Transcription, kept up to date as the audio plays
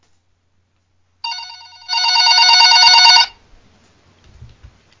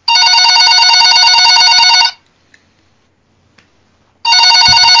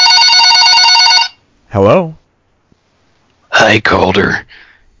Hello? Hi, Calder.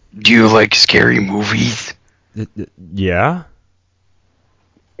 Do you like scary movies? Yeah?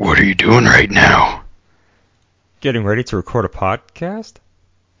 What are you doing right now? Getting ready to record a podcast?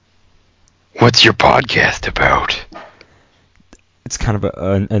 What's your podcast about? It's kind of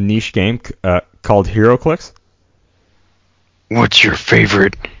a niche game called HeroClix. What's your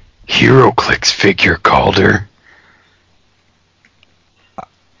favorite HeroClix figure, Calder?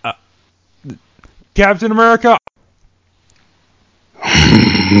 Captain America!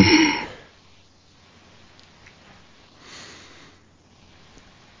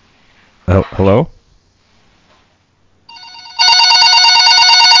 Oh, hello?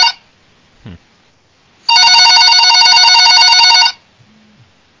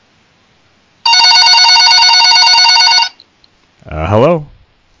 Hello?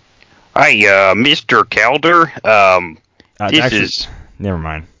 Hi, Mr. Calder. Never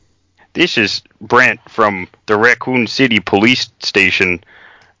mind. This is Brent from the Raccoon City Police Station.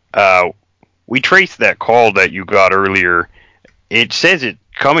 We traced that call that you got earlier. It says it's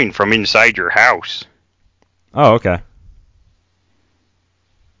coming from inside your house. Oh, okay.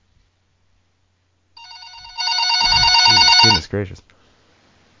 Jeez, goodness gracious.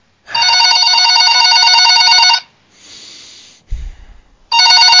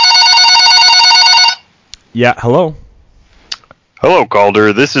 Yeah, hello? Hello,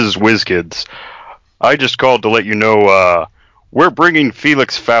 Calder. This is WizKids. I just called to let you know, we're bringing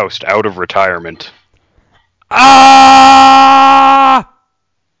Felix Faust out of retirement. Ah!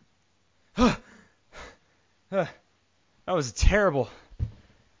 That was a terrible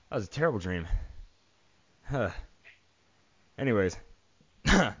dream. Anyways.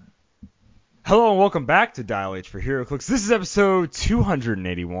 Hello and welcome back to Dial H for HeroClix. This is episode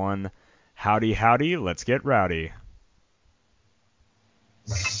 281. Howdy, howdy, let's get rowdy.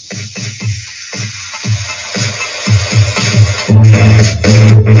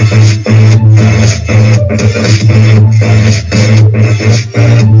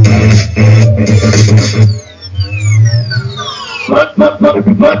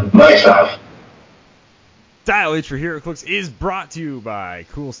 Myself. Dial H for HeroClix is brought to you by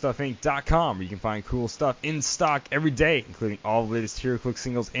CoolStuffInc.com, where you can find cool stuff in stock every day, including all the latest HeroClix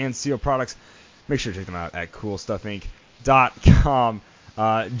singles and seal products. Make sure to check them out at CoolStuffInc.com.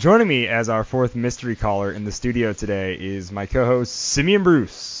 Joining me as our fourth mystery caller in the studio today is my co-host, Simeon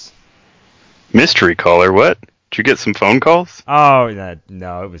Bruce. Mystery caller, what? Did you get some phone calls? Oh,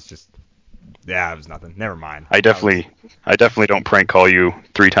 no, it was just... Yeah, it was nothing. Never mind. I definitely don't prank call you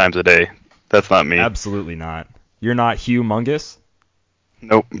 3 times a day. That's not me. Absolutely not. You're not Humongous?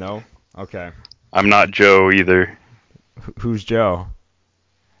 Nope. No? Okay. I'm not Joe either. Who's Joe?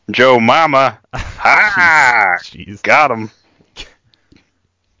 Joe Mama. Ha! Jeez. Got him.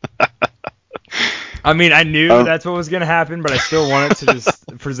 I mean, I knew that's what was going to happen, but I still wanted to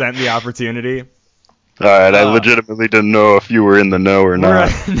just present the opportunity. Alright, I legitimately didn't know if you were in the know or not.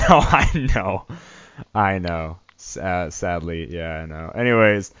 No, I know. Sadly, yeah, I know.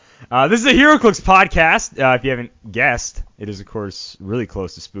 Anyways, this is a HeroClix podcast. If you haven't guessed, it is, of course, really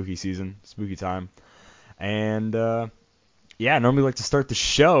close to spooky season, spooky time. And, yeah, I normally like to start the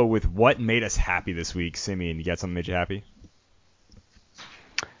show with what made us happy this week. Simeon, you got something that made you happy?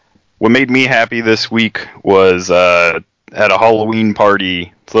 What made me happy this week was at a Halloween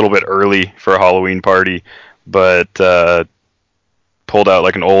party. It's a little bit early for a Halloween party, but pulled out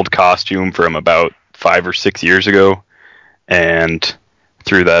like an old costume from about 5 or 6 years ago and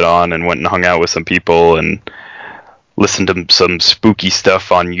threw that on and went and hung out with some people and listened to some spooky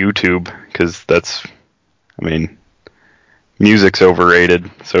stuff on YouTube because music's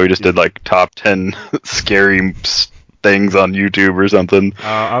overrated. So we just did like top 10 scary things on YouTube or something.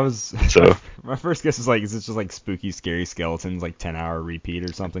 So my first guess is like, is it just like spooky, scary skeletons, like 10-hour repeat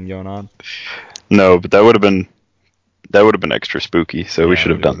or something going on? No, but that would have been extra spooky. So we should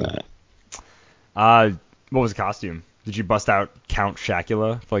have done that. What was the costume? Did you bust out Count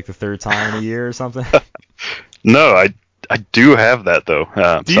Chocula for like the third time in a year or something? No, I do have that though.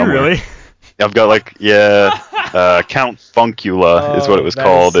 Do you really? I've got like Count Funkula is what it was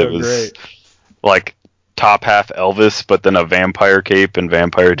called. So it was great. like top half Elvis, but then a vampire cape and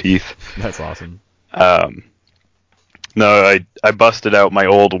vampire teeth. That's awesome. No, I busted out my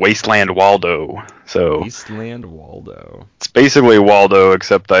old Wasteland Waldo. So Wasteland Waldo. it's basically Waldo,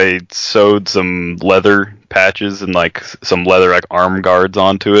 except I sewed some leather patches and like some leather like arm guards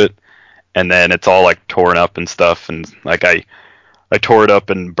onto it, and then it's all like torn up and stuff. And like I tore it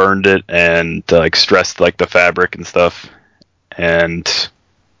up and burned it and like stressed like the fabric and stuff. And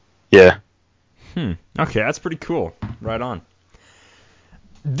yeah. Okay, that's pretty cool. Right on.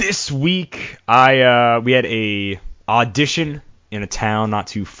 This week, we had a audition in a town not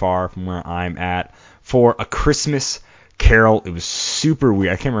too far from where I'm at for A Christmas Carol. It was super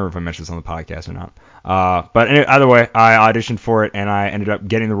weird. I can't remember if I mentioned this on the podcast or not. But anyway, either way, I auditioned for it, and I ended up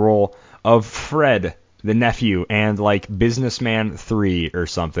getting the role of Fred, the nephew, and like Businessman 3 or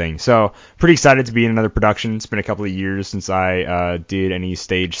something. So pretty excited to be in another production. It's been a couple of years since I did any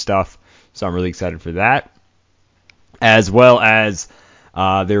stage stuff, so I'm really excited for that. As well as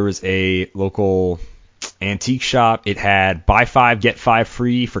there was a local antique shop. It had buy 5, get 5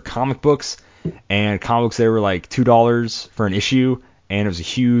 free for comic books, and comic books there were like $2 for an issue, and it was a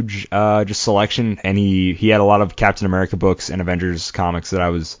huge just selection, and he had a lot of Captain America books and Avengers comics that I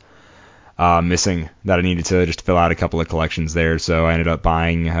was missing that I needed to just fill out a couple of collections there, so I ended up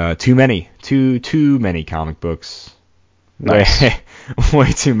buying too many comic books. Nice.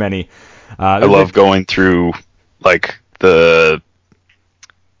 Way too many. I love going through like the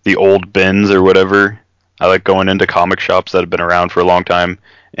old bins or whatever. I like going into comic shops that have been around for a long time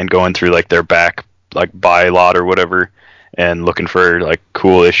and going through like their back like buy lot or whatever and looking for like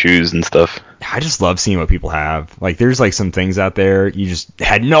cool issues and stuff. I just love seeing what people have. Like there's like some things out there you just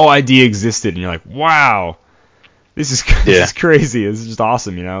had no idea existed, and you're like, wow, this is crazy. This is just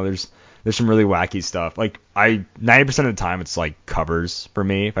awesome. There's some really wacky stuff. Like 90% of the time it's like covers for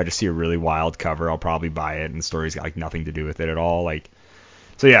me. If I just see a really wild cover, I'll probably buy it, and the story's got like nothing to do with it at all.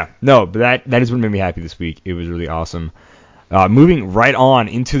 So yeah, no, but that is what made me happy this week. It was really awesome. Moving right on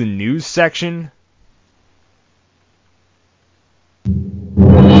into the news section.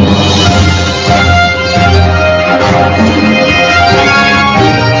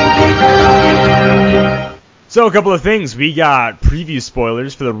 So a couple of things. We got preview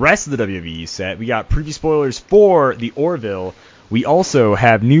spoilers for the rest of the WWE set. We got preview spoilers for the Orville. We also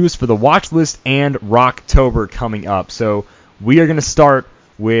have news for the watch list and Rocktober coming up. So we are going to start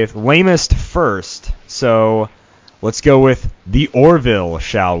with lamest first. So let's go with the Orville,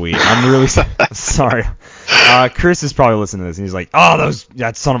 shall we? I'm really sorry. Chris is probably listening to this, and he's like, oh,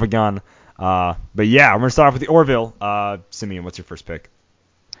 that son of a gun. But yeah, we're going to start off with the Orville. Simeon, what's your first pick?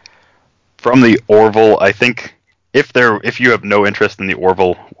 From the Orville, I think if you have no interest in the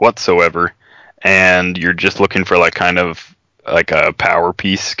Orville whatsoever, and you're just looking for like kind of like a power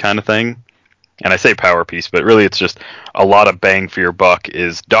piece kind of thing, and I say power piece, but really it's just a lot of bang for your buck,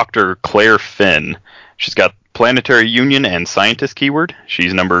 is Dr. Claire Finn. She's got Planetary Union and Scientist keyword.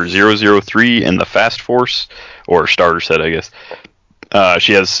 She's number 003 in the Fast Force, or starter set, I guess.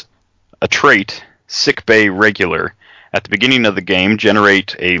 She has a trait, Sick Bay Regular. At the beginning of the game,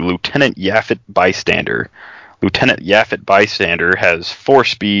 generate a Lieutenant Yaffet Bystander. Lieutenant Yaffet Bystander has 4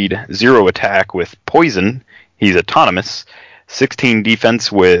 speed, 0 attack with poison. He's autonomous, 16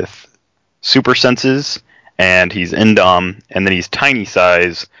 defense with super senses, and he's Indom, and then he's tiny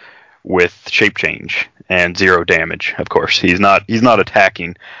size with shape change and 0 damage. Of course, he's not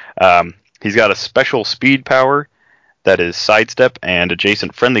attacking. He's got a special speed power that is sidestep, and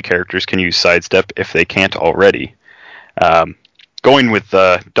adjacent friendly characters can use sidestep if they can't already. Going with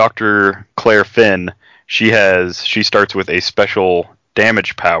Dr. Claire Finn, she starts with a special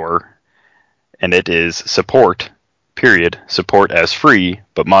damage power, and it is support, period. Support as free,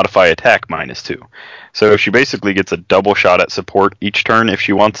 but modify attack -2. So she basically gets a double shot at support each turn if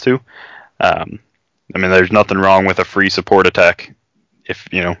she wants to. I mean, there's nothing wrong with a free support attack if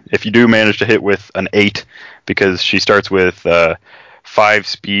you do manage to hit with an 8, because she starts with 5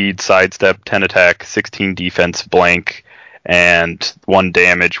 speed, sidestep, 10 attack, 16 defense, blank, and 1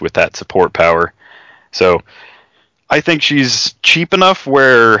 damage with that support power. So I think she's cheap enough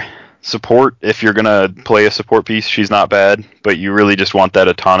where support, if you're going to play a support piece, she's not bad, but you really just want that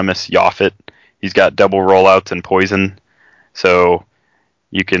autonomous Yaffet. He's got double rollouts and poison, so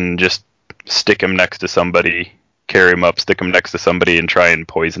you can just stick him next to somebody, carry him up, stick him next to somebody, and try and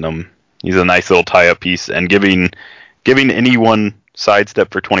poison him. He's a nice little tie-up piece, and giving anyone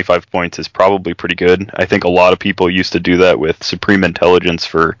sidestep for 25 points is probably pretty good. I think a lot of people used to do that with Supreme Intelligence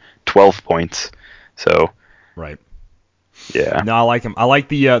for 12 points. So, right. Yeah. No, I like him. I like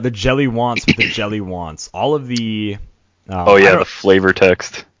the jelly wants with the jelly wants. All of the the flavor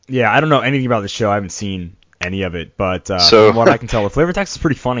text. Yeah, I don't know anything about the show. I haven't seen any of it, but from what I can tell, the flavor text is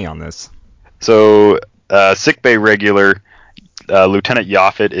pretty funny on this. So, Sick Bay Regular, Lieutenant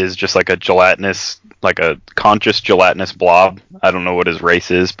Yaffet is just like a conscious gelatinous blob. I don't know what his race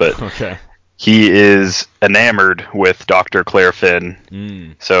is, but okay. He is enamored with Dr. Claire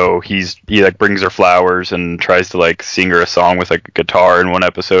Finn. So he like brings her flowers and tries to like sing her a song with like a guitar in one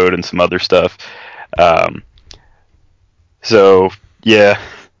episode and some other stuff. So yeah,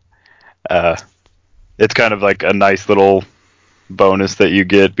 it's kind of like a nice little bonus that you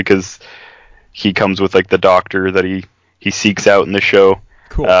get because he comes with like the doctor that he seeks out in the show.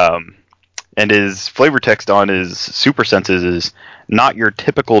 Cool. And his flavor text on his super senses is not your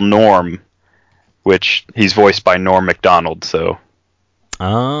typical Norm, which he's voiced by Norm Macdonald. So.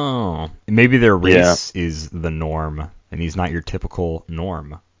 Oh, maybe their race is the norm, and he's not your typical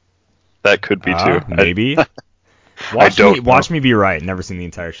Norm. That could be too. Maybe. Watch Watch me be right. Never seen the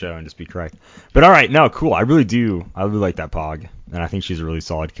entire show and just be correct. But all right, no, cool. I really like that Pog, and I think she's a really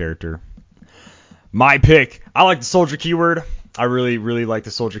solid character. My pick. I like the soldier keyword. I really, really like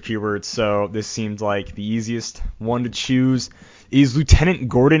the soldier keyword. So this seemed like the easiest one to choose. Is Lieutenant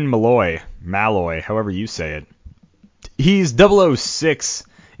Gordon Malloy, however you say it. He's 006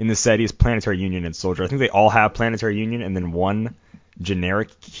 in the set. He has Planetary Union and Soldier. I think they all have Planetary Union and then one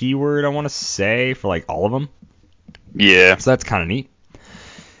generic keyword, I want to say, for like all of them. Yeah. So that's kind of neat.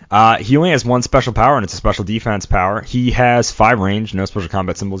 He only has one special power, and it's a special defense power. He has 5 range, no special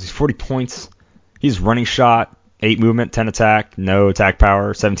combat symbols. He's 40 points. He's running shot, 8 movement, 10 attack, no attack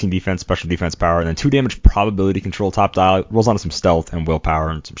power, 17 defense, special defense power, and then 2 damage probability control top dial. Rolls onto some stealth and willpower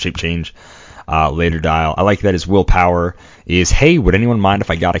and some shape change later dial. I like that his willpower is, hey, would anyone mind if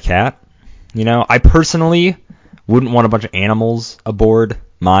I got a cat? You know, I personally wouldn't want a bunch of animals aboard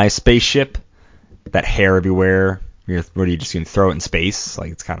my spaceship. That hair everywhere. What are you just gonna throw it in space?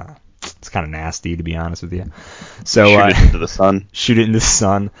 Like it's kind of nasty, to be honest with you. So shoot it into the sun. Shoot it into the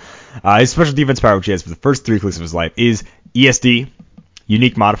sun. His special defense power, which he has for the first 3 clicks of his life, is ESD,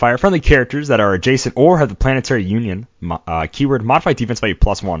 unique modifier. Friendly characters that are adjacent or have the Planetary Union keyword modify defense value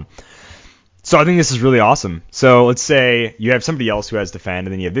 +1. So I think this is really awesome. So let's say you have somebody else who has defend,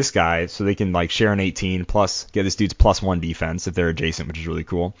 and then you have this guy, so they can like share an 18 plus get this dude's +1 defense if they're adjacent, which is really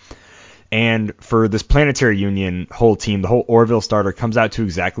cool. And for this Planetary Union whole team, the whole Orville starter comes out to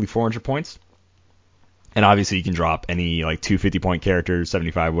exactly 400 points. And obviously you can drop any like 250-point characters,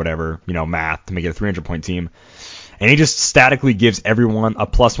 75, whatever, math to make it a 300-point team. And he just statically gives everyone a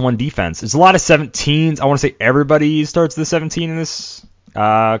 +1 defense. There's a lot of 17s. I want to say everybody starts the 17 in this.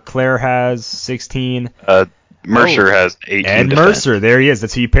 Claire has 16. Mercer has 18 Ed defense. Mercer, there he is.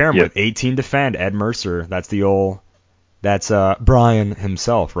 That's who you pair him Yep. with. 18 defend, Ed Mercer. That's Brian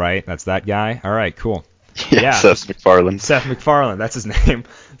himself, right? That's that guy? All right, cool. Yeah, Seth MacFarlane. Seth MacFarlane, that's his name.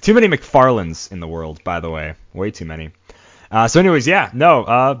 Too many McFarlanes in the world, by the way. Way too many. So anyways,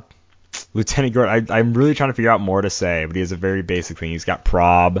 Lieutenant Gordon, I'm really trying to figure out more to say, but he has a very basic thing. He's got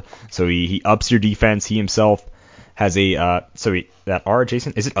prob, so he ups your defense. He himself has that are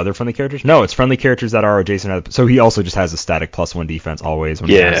adjacent. Is it other friendly characters? No, it's friendly characters that are adjacent. So he also just has a static +1 defense always when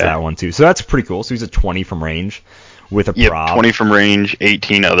he has that one too. So that's pretty cool. So he's a 20 from range with a prob. 20 from range,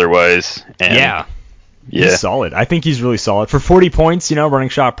 18 otherwise. And he's solid. I think he's really solid. For 40 points, running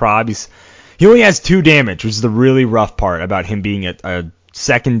shot prob, he only has 2 damage, which is the really rough part about him being a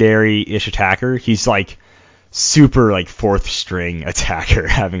secondary-ish attacker. He's like super like 4th string attacker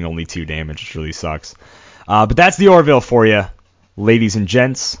having only 2 damage, which really sucks. But that's the Orville for you, ladies and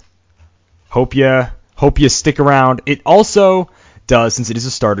gents. Hope you stick around. It also does, since it is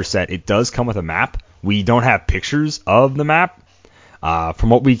a starter set, it does come with a map. We don't have pictures of the map. From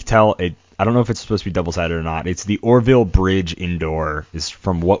what we can tell, I don't know if it's supposed to be double-sided or not. It's the Orville Bridge Indoor, is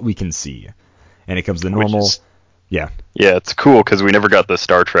from what we can see. And it comes the normal... Yeah, it's cool because we never got the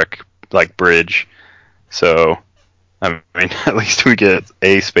Star Trek bridge. So, I mean, at least we get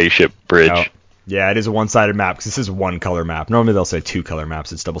a spaceship bridge. Oh. Yeah, it is a one-sided map because this is one color map. Normally they'll say 2 color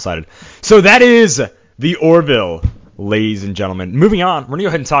maps. It's double-sided. So that is the Orville, ladies and gentlemen. Moving on, we're going to go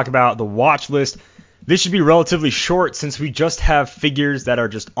ahead and talk about the watch list. This should be relatively short since we just have figures that are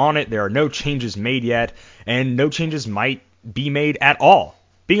just on it. There are no changes made yet, and no changes might be made at all.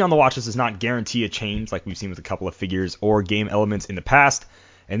 Being on the watch list does not guarantee a change like we've seen with a couple of figures or game elements in the past,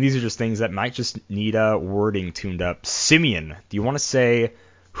 and these are just things that might just need wording tuned up. Simeon, do you want to say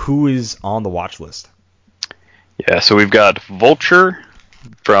who is on the watch list? Yeah, so we've got Vulture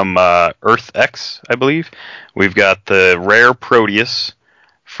from Earth X, I believe. We've got the rare Proteus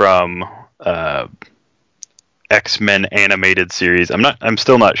from X-Men animated series. I'm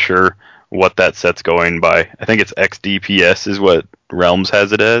still not sure what that set's going by. I think it's XDPS is what Realms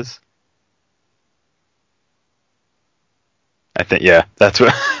has it as. I think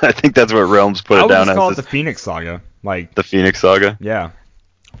that's what Realms put it down as. I would call it the Phoenix Saga, the Phoenix Saga. Yeah,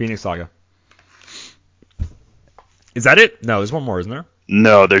 Phoenix Saga. Is that it? No, there's one more, isn't there?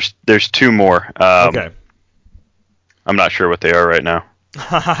 No, there's 2 more. Okay. I'm not sure what they are right now.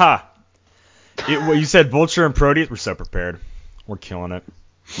 Well, you said Vulture and Proteus. We're so prepared. We're killing it.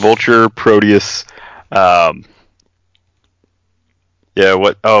 Vulture, Proteus, Trader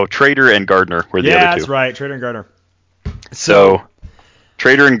and Gardner were the other 2. Yeah, that's right. Trader and Gardner. So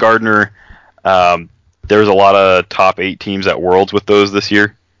Trader and Gardner, there's a lot of top 8 teams at Worlds with those this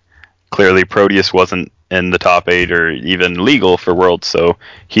year. Clearly, Proteus wasn't in the top 8 or even legal for Worlds, so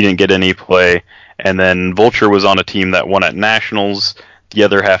he didn't get any play. And then Vulture was on a team that won at Nationals, the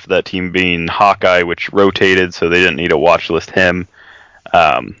other half of that team being Hawkeye, which rotated, so they didn't need to watch list him.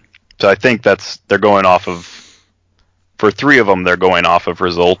 So I think they're going off of, for 3 of them, they're going off of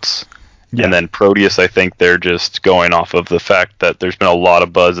results. Yeah. And then Proteus, I think they're just going off of the fact that there's been a lot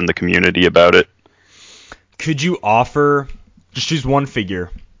of buzz in the community about it. Could you just choose one figure,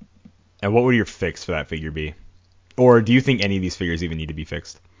 and what would your fix for that figure be? Or do you think any of these figures even need to be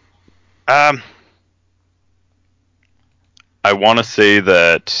fixed? I want to say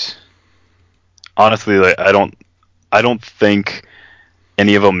that, honestly, like, I don't think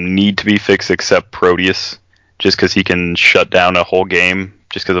any of them need to be fixed except Proteus, just because he can shut down a whole game,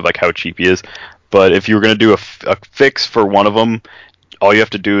 just because of like how cheap he is. But if you were going to do a fix for one of them, all you have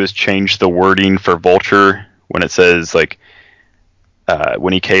to do is change the wording for Vulture when it says, like,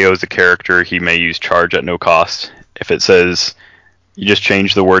 when he KOs a character, he may use charge at no cost. If it says, you just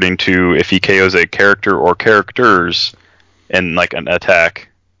change the wording to, if he KOs a character or characters in like an attack,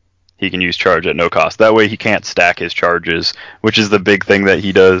 he can use charge at no cost. That way he can't stack his charges, which is the big thing that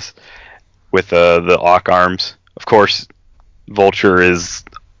he does with the Ock arms. Of course, Vulture is,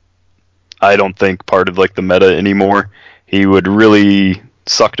 I don't think, part of like the meta anymore. He would really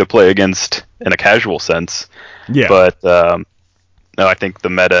suck to play against in a casual sense. Yeah. But no, I think the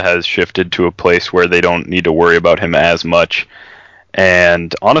meta has shifted to a place where they don't need to worry about him as much.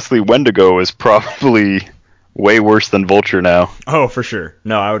 And honestly, Wendigo is probably way worse than Vulture now. Oh, for sure.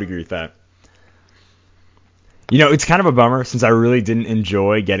 No, I would agree with that. You know, it's kind of a bummer since I really didn't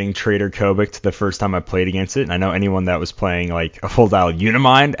enjoy getting Trader Kobik the first time I played against it. And I know anyone that was playing like a full dial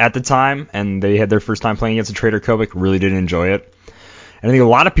Unimind at the time and they had their first time playing against a Trader Kobik really didn't enjoy it. And I think a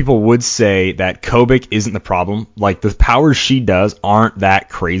lot of people would say that Kobik isn't the problem. Like, the powers she does aren't that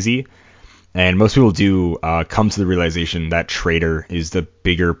crazy. And most people do come to the realization that Trader is the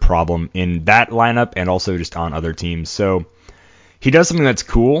bigger problem in that lineup and also just on other teams. So he does something that's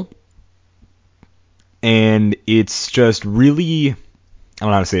cool. And it's just really, I don't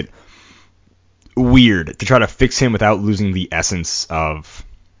know how to say it, weird to try to fix him without losing the essence of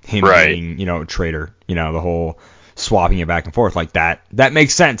him being, Trader. The whole swapping it back and forth like that. That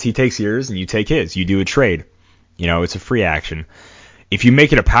makes sense. He takes yours and you take his. You do a trade. It's a free action. If you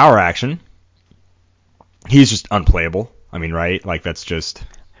make it a power action, he's just unplayable. I mean, right? Like, that's just...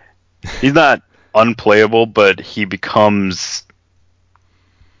 He's not unplayable, but he becomes...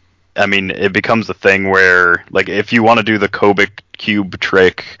 I mean, it becomes a thing where, like, if you want to do the Kobik cube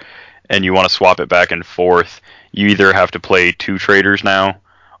trick and you want to swap it back and forth, you either have to play 2 traders now,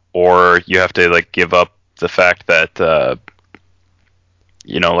 or you have to, like, give up the fact that,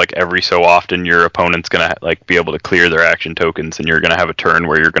 like, every so often your opponent's going to, like, be able to clear their action tokens, and you're going to have a turn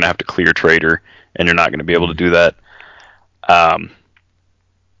where you're going to have to clear trader, and you're not going to be able to do that.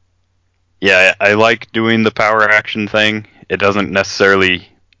 Yeah, I like doing the power action thing. It doesn't necessarily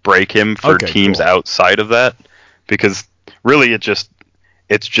break him for teams outside of that, because really it's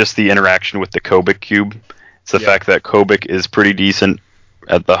just the interaction with the Kobik cube. It's the fact that Kobik is pretty decent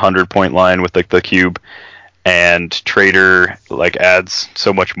at the 100-point line with, like, the cube, and Trader, like, adds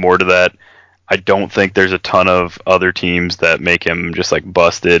so much more to that. I don't think there's a ton of other teams that make him just, like,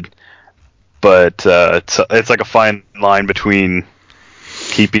 busted, but it's like a fine line between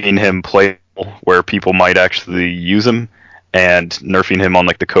keeping him playable where people might actually use him and nerfing him on,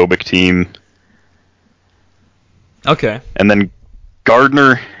 like, the Kobik team. Okay. And then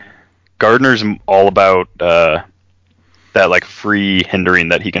Gardner's all about that, like, free hindering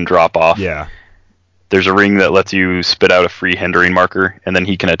that he can drop off. Yeah. There's a ring that lets you spit out a free hindering marker, and then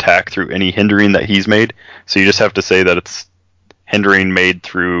he can attack through any hindering that he's made. So you just have to say that it's hindering made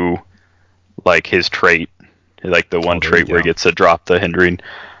through, like, his trait, like the one trait where he gets to drop the hindering.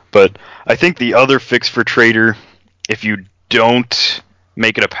 But I think the other fix for Trader, if you don't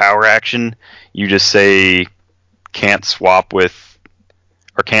make it a power action, you just say can't swap with,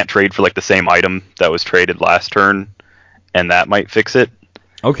 or can't trade for, like, the same item that was traded last turn, and that might fix it.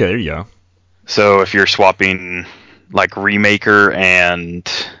 Okay, there you go. So if you're swapping, like, Remaker and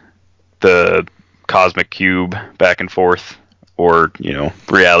the Cosmic Cube back and forth, or,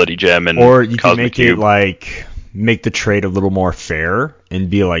 Reality Gem and or you Cosmic can make Cube, it, like, make the trade a little more fair and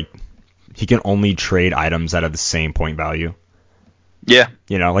be like, he can only trade items that have the same point value. Yeah.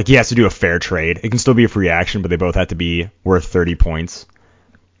 Like, he has to do a fair trade. It can still be a free action, but they both have to be worth 30 points.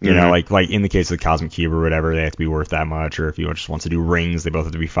 Like in the case of the Cosmic Cube or whatever, they have to be worth that much. Or if he just wants to do rings, they both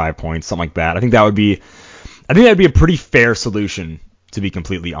have to be 5 points, something like that. I think that would be I think that'd be a pretty fair solution, to be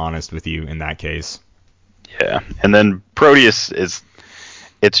completely honest with you, in that case. Yeah, and then Proteus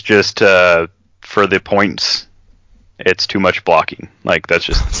it's just for the points, it's too much blocking. Like that's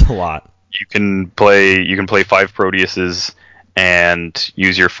It's a lot. you can play 5 Proteuses and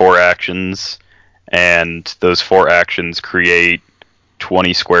use your 4 actions, and those 4 actions create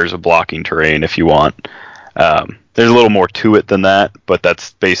 20 squares of blocking terrain if you want. There's a little more to it than that, but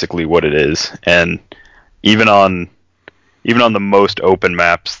that's basically what it is. And even on the most open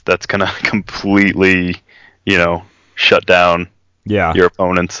maps, that's gonna completely, shut down your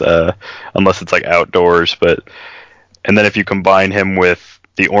opponents, unless it's like outdoors. And then if you combine him with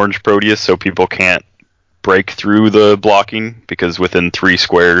the orange Proteus, so people can't break through the blocking because within 3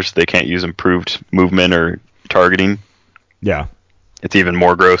 squares they can't use improved movement or targeting. Yeah. It's even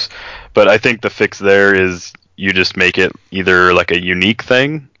more gross. But I think the fix there is you just make it either like a unique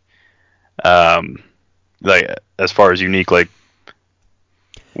thing, like as far as unique, like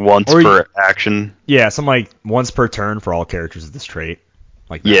once per action. Yeah, something like once per turn for all characters of this trait.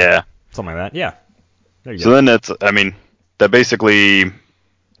 Like that. Yeah. Something like that. Yeah. There you go. So then that basically,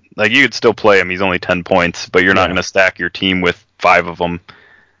 like you could still play him. He's only 10 points, but you're not going to stack your team with 5 of them.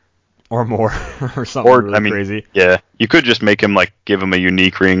 Or more, or something really crazy. Yeah, you could just make him give him a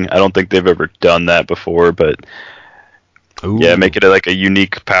unique ring. I don't think they've ever done that before, but yeah, make it like a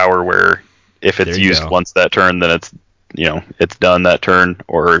unique power where if it's used once that turn, then it's done that turn,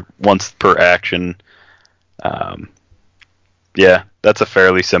 or once per action. Yeah, that's a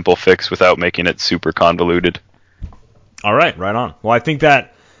fairly simple fix without making it super convoluted. All right, right on. Well, I think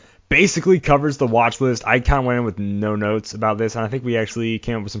that basically covers the watch list. I kind of went in with no notes about this, and I think we actually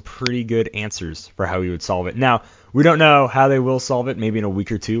came up with some pretty good answers for how we would solve it. Now, we don't know how they will solve it. Maybe in a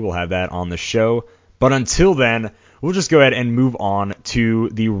week or two we'll have that on the show. But until then, we'll just go ahead and move on to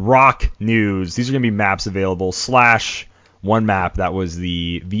the Rock news. These are going to be maps available / one map that was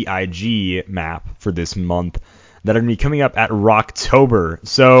the VIG map for this month that are going to be coming up at Rocktober.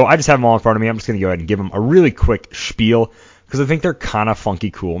 So I just have them all in front of me. I'm just going to go ahead and give them a really quick spiel, because I think they're kind of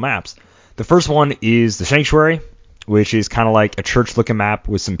funky cool maps. The first one is the Sanctuary, which is kind of like a church-looking map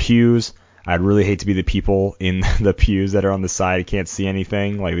with some pews. I'd really hate to be the people in the pews that are on the side. Can't see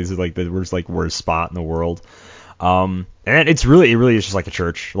anything. Like this is like the worst spot in the world. And it really is just like a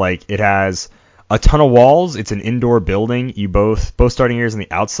church. Like it has a ton of walls. It's an indoor building. You both starting areas on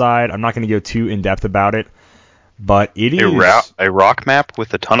the outside. I'm not going to go too in depth about it, but it is a rock map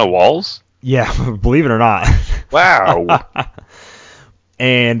with a ton of walls. Yeah, believe it or not. Wow.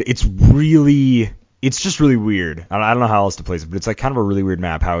 And it's just really weird. I don't know how else to place it, but it's like kind of a really weird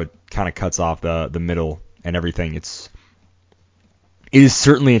map, how it kind of cuts off the middle and everything. It is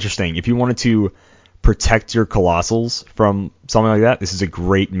certainly interesting. If you wanted to protect your Colossals from something like that, this is a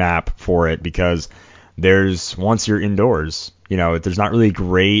great map for it, because once you're indoors, there's not really a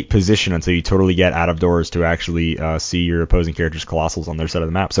great position until you totally get out of doors to actually see your opposing character's Colossals on their side of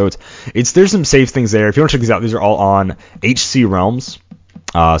the map. So there's some safe things there. If you want to check these out, these are all on HC Realms.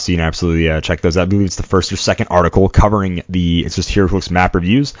 So you can absolutely check those out. I believe it's the first or second article covering it's just HeroClix map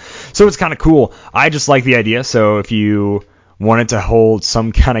reviews. So it's kind of cool. I just like the idea. So if you wanted to hold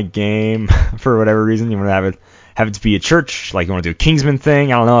some kind of game for whatever reason, you want to have it to be a church, like you want to do a Kingsman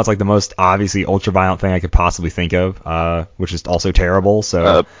thing. I don't know. It's like the most obviously ultra-violent thing I could possibly think of, which is also terrible.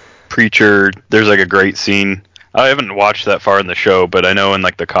 So Preacher, there's like a great scene. I haven't watched that far in the show, but I know in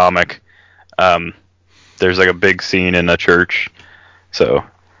like the comic, there's like a big scene in a church. So.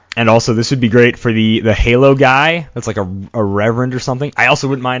 And also, this would be great for the Halo guy. That's like a reverend or something. I also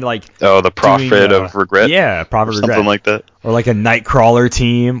wouldn't mind the Prophet of Regret. Yeah, Prophet of Regret. Something like that. Or like a Nightcrawler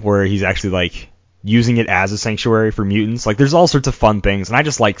team where he's actually like using it as a sanctuary for mutants. Like there's all sorts of fun things, and I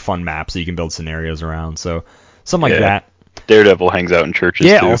just like fun maps that you can build scenarios around. So something like that. Daredevil hangs out in churches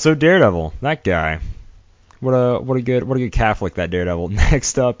too. Yeah, also Daredevil. That guy. What a good Catholic, that Daredevil.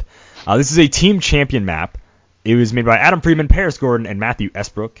 Next up, this is a team champion map. It was made by Adam Friedman, Paris Gordon, and Matthew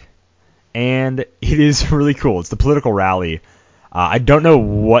Esbrook, and it is really cool. It's the political rally. I don't know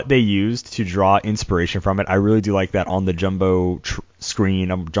what they used to draw inspiration from it. I really do like that on the jumbo screen,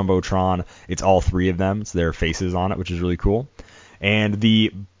 Jumbotron. It's all 3 of them. It's their faces on it, which is really cool. And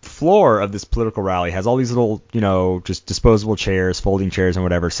the floor of this political rally has all these little, just disposable chairs, folding chairs, and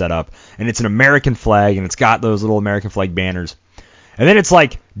whatever set up. And it's an American flag, and it's got those little American flag banners. And then it's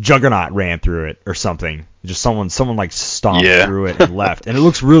like Juggernaut ran through it or something. Just someone like stomped through it and left. And it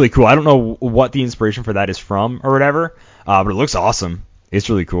looks really cool. I don't know what the inspiration for that is from or whatever, but it looks awesome. It's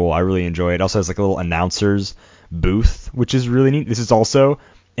really cool. I really enjoy it. It also has like a little announcer's booth, which is really neat. This is also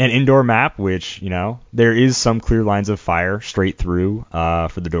an indoor map, which, there is some clear lines of fire straight through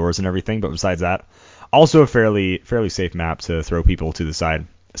for the doors and everything. But besides that, Also a fairly safe map to throw people to the side.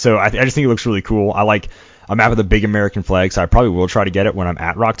 So I just think it looks really cool. I like a map with a big American flag, so I probably will try to get it when I'm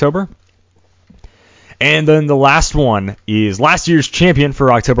at Rocktober. And then the last one is last year's champion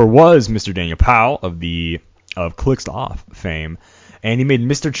for October was Mr. Daniel Powell of Clicked Off fame. And he made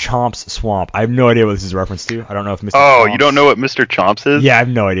Mr. Chomp's Swamp. I have no idea what this is a reference to. I don't know if Mr. Oh, Chomp's... you don't know what Mr. Chomps is? Yeah, I have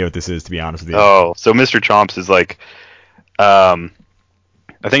no idea what this is, to be honest with you. Oh, so Mr. Chomps is like,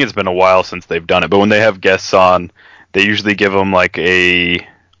 I think it's been a while since they've done it, but when they have guests on, they usually give them like a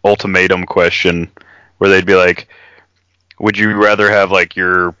ultimatum question where they'd be like, would you rather have like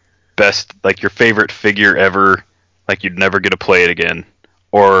your best, like your favorite figure ever, like you'd never get to play it again,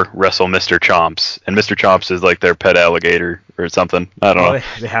 or wrestle Mr. Chomps? And Mr. Chomps is like their pet alligator or something. I don't know.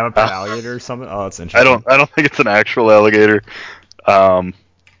 They have a pet alligator or something? Oh, that's interesting. I don't think it's an actual alligator. I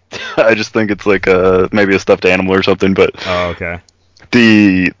just think it's like maybe a stuffed animal or something, but Oh, okay.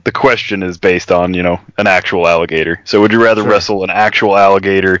 the question is based on, an actual alligator. So would you rather wrestle an actual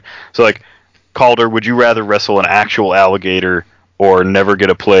alligator? So like, Calder, would you rather wrestle an actual alligator or never get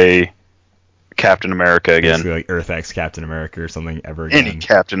to play Captain America again? Basically like Earth X Captain America or something ever again. Any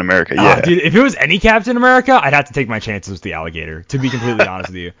Captain America, yeah. Dude, if it was any Captain America, I'd have to take my chances with the alligator, to be completely honest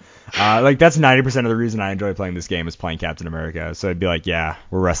with you. Like, that's 90% of the reason I enjoy playing this game is playing Captain America. So I'd be like, yeah,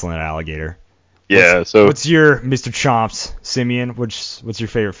 we're wrestling an alligator. Yeah, What's your Mr. Chomps, Simeon? What's your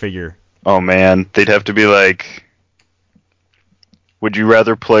favorite figure? Oh, man. They'd have to be like, would you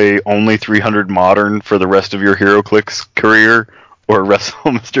rather play only 300 Modern for the rest of your HeroClix career or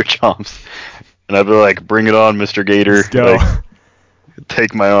wrestle Mr. Chomps? And I'd be like, bring it on, Mr. Gator. Let's go. Like,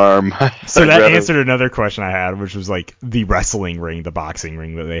 take my arm. So that answered another question I had, which was like the wrestling ring, the boxing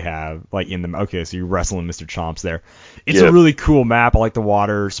ring that they have, like in the. Okay, so you're wrestling Mr. Chomps there. It's a really cool map. I like the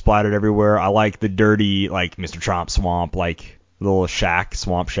water splattered everywhere. I like the dirty, like Mr. Chomp swamp, like little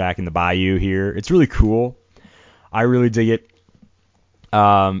swamp shack in the bayou here. It's really cool. I really dig it.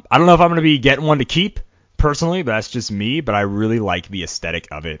 I don't know if I'm gonna be getting one to keep personally, but that's just me. But I really like the aesthetic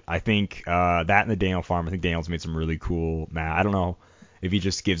of it. I think that and the Daniel farm. I think Daniel's made some really cool map. I don't know if he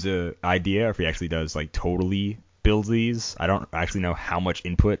just gives an idea or if he actually does like totally build these. I don't actually know how much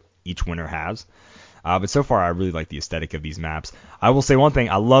input each winner has. But so far, I really like the aesthetic of these maps. I will say one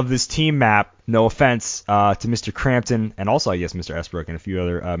thing. I love this team map. No offense to Mr. Crampton and also, I guess, Mr. Esbrook and a few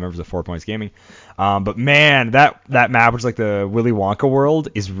other members of 4 Points Gaming. But, man, that map, which is like the Willy Wonka world,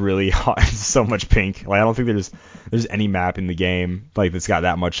 is really hot. It's so much pink. Like, I don't think there's any map in the game like that's got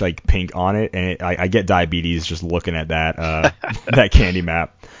that much like pink on it. And I get diabetes just looking at that that candy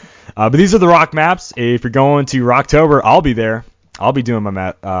map. But these are the rock maps. If you're going to Rocktober, I'll be there. I'll be doing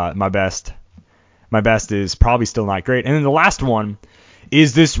my best. My best is probably still not great. And then the last one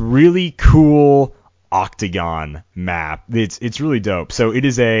is this really cool octagon map. It's really dope. So it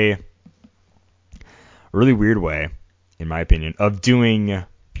is a really weird way, in my opinion, of doing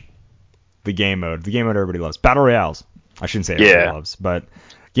the game mode. The game mode everybody loves. Battle Royales. I shouldn't say everybody loves, but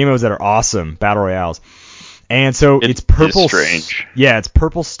game modes that are awesome. Battle Royales. And so it's purple. Strange. Yeah, it's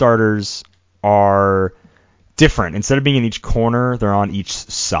purple starters are different. Instead of being in each corner, they're on each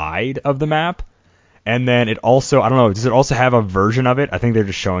side of the map. And then it also, I don't know, does it also have a version of it? I think they're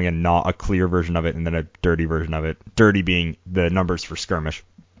just showing a clear version of it and then a dirty version of it. Dirty being the numbers for skirmish.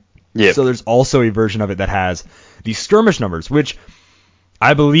 Yeah. So there's also a version of it that has the skirmish numbers, which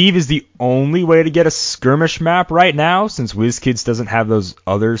I believe is the only way to get a skirmish map right now, since WizKids doesn't have those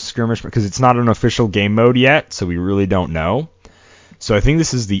other skirmish, because it's not an official game mode yet, so we really don't know. So I think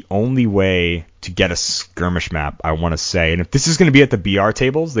this is the only way to get a skirmish map, I want to say. And if this is going to be at the BR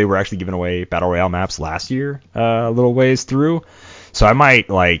tables, they were actually giving away Battle Royale maps last year, a little ways through. So I might,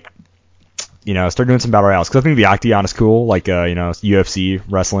 start doing some Battle Royales. Because I think the Octagon is cool, UFC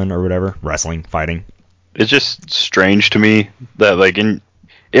wrestling or whatever. Wrestling, fighting. It's just strange to me that,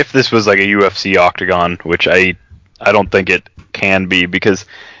 if this was like a UFC Octagon, which I don't think it can be, because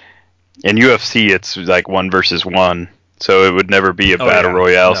in UFC it's like 1 versus 1. So it would never be a Battle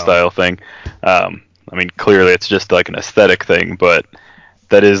Royale style thing. Clearly it's just like an aesthetic thing, but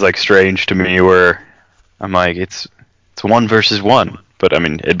that is like strange to me where I'm like, it's 1 versus 1. But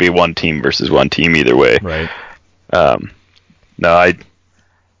it'd be 1 team versus 1 team either way. Right. No,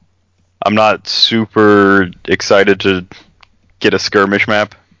 I'm not super excited to get a skirmish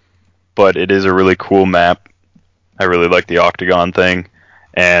map, but it is a really cool map. I really like the Octagon thing,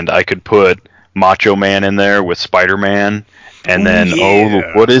 and I could put Macho Man in there with Spider-Man, and then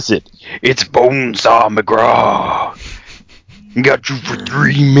what is it? It's Bonesaw McGraw. Got you for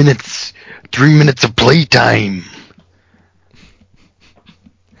 3 minutes. 3 minutes of playtime.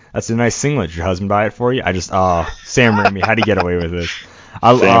 That's a nice singlet. Did your husband buy it for you? Sam Raimi, how'd he get away with this?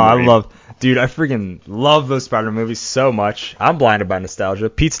 I love Dude, I freaking love those Spider-Man movies so much. I'm blinded by nostalgia.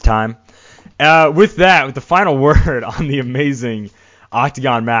 Pizza time. With the final word on the amazing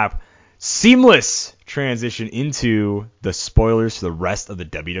Octagon map, seamless transition into the spoilers for the rest of the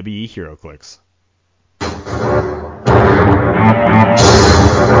WWE HeroClix.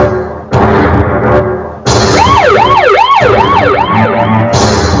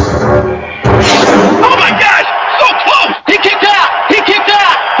 Oh my gosh! So close! He kicked out! He kicked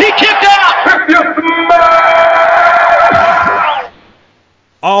out! He kicked out!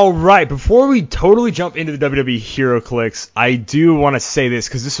 All right, before we totally jump into the WWE HeroClix, I do want to say this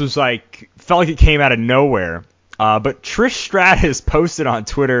because this was felt like it came out of nowhere. But Trish Stratus posted on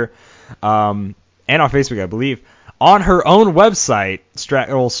Twitter and on Facebook, I believe, on her own website,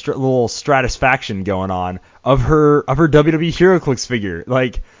 little Stratusfaction going on of her WWE HeroClix figure.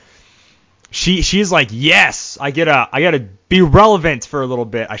 Like, she's like, yes, I gotta be relevant for a little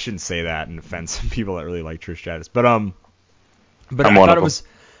bit. I shouldn't say that in offense to people that really like Trish Stratus, but I'm I one thought of it them. was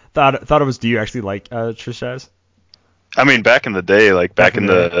thought it was. Do you actually like Trish Stratus? I mean, back in the day, like back in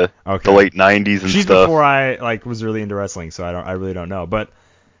the late '90s and She's stuff. before I was really into wrestling, so I really don't know. But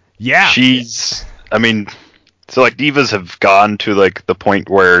yeah, I mean, so like divas have gone to like the point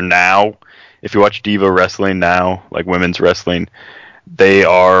where now, if you watch diva wrestling now, like women's wrestling, they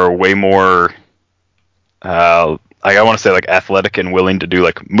are way more, like I want to say like athletic and willing to do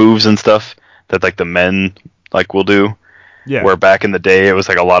like moves and stuff that like the men like will do. yeah. Where back in the day it was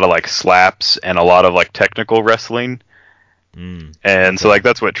like a lot of like slaps and a lot of like technical wrestling. And so like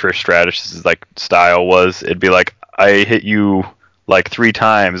that's what Trish Stratus's like style was. It'd be like I hit you like 3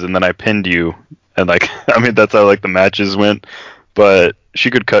 times and then I pinned you, and like I mean that's how like the matches went. But she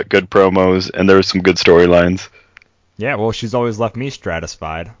could cut good promos and there was some good storylines. Yeah, well, she's always left me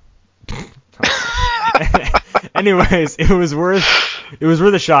stratified. Anyways, it was worth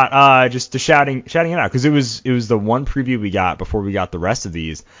a shot. Just to shouting it out because it was the one preview we got before we got the rest of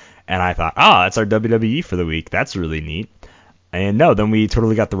these, and I thought, that's our WWE for the week. That's really neat. And no, then we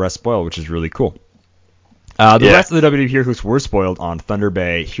totally got the rest spoiled, which is really cool. The rest of the WWE HeroClix were spoiled on Thunder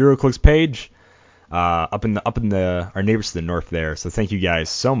Bay HeroClix page, up in our neighbors to the north there. So thank you guys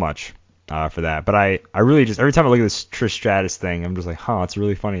so much for that. But I really just every time I look at this Trish Stratus thing, I'm just like, it's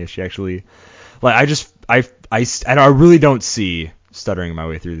really funny. Is she actually like I really don't see, stuttering my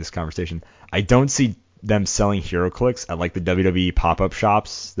way through this conversation, I don't see them selling HeroClix at like the WWE pop-up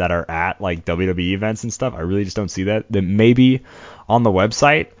shops that are at like WWE events and stuff. I really just don't see that. That maybe on the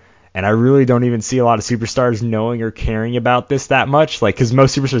website, and I really don't even see a lot of superstars knowing or caring about this that much. Like, because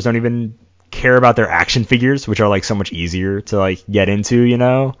most superstars don't even care about their action figures, which are like so much easier to like get into, you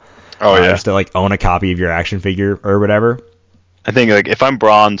know? Oh yeah. Just to like own a copy of your action figure or whatever. I think like if I'm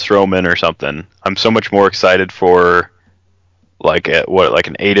Braun Strowman or something, I'm so much more excited for like an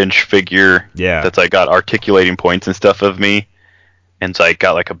 8-inch figure that's like got articulating points and stuff of me, and it's like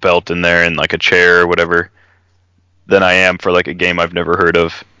got like a belt in there and like a chair or whatever, than I am for like a game I've never heard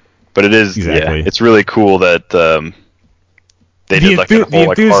of. But it is it's really cool that they did like a whole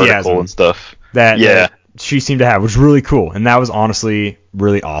like article and stuff. That she seemed to have, which was really cool, and that was honestly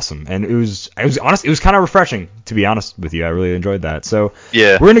really awesome. And it was kind of refreshing, to be honest with you. I really enjoyed that. So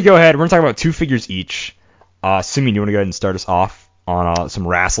we're gonna go ahead. We're gonna talk about 2 figures each. Simeon, you want to go ahead and start us off on some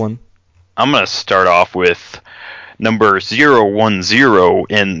wrestling? I'm going to start off with number 010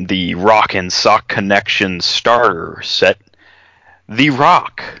 in the Rock and Sock Connection starter set. The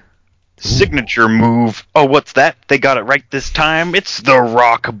Rock. Signature move. Oh, what's that? They got it right this time. It's the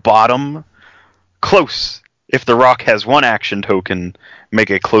Rock Bottom. Close. If the Rock has 1 action token, make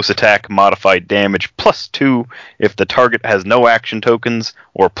a close attack modified damage +2 if the target has no action tokens,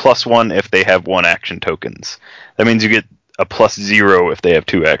 or +1 if they have 1 action tokens. That means you get a +0 if they have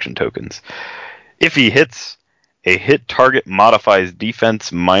 2 action tokens. If he hits, a hit target modifies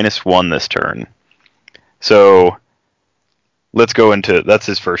defense -1 this turn. So let's go into, that's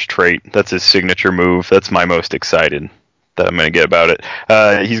his first trait. That's his signature move. That's my most excited that I'm going to get about it.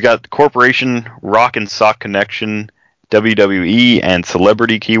 He's got Corporation, Rock and Sock Connection, WWE, and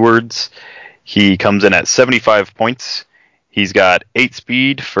Celebrity keywords. He comes in at 75 points. He's got 8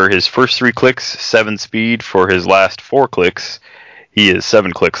 speed for his first 3 clicks, 7 speed for his last 4 clicks. He is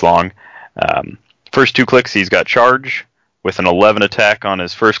 7 clicks long. First 2 clicks, he's got charge with an 11 attack on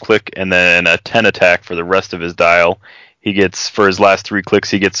his first click and then a 10 attack for the rest of his dial. He gets, for his last 3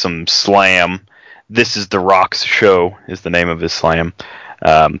 clicks, he gets some slam. This is the Rock's Show is the name of his slam.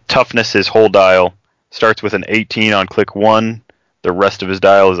 Toughness, his whole dial, starts with an 18 on click 1. The rest of his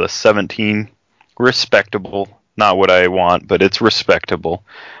dial is a 17. Respectable. Not what I want, but it's respectable.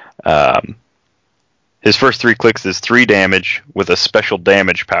 His first 3 clicks is 3 damage with a special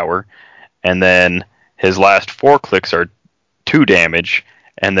damage power. and then his last 4 clicks are 2 damage,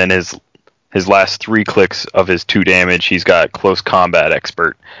 and then his last 3 clicks of his 2 damage, he's got Close Combat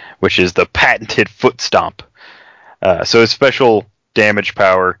Expert, which is the patented foot stomp. So his special damage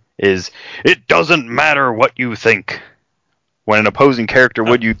power is, it doesn't matter what you think. When an opposing character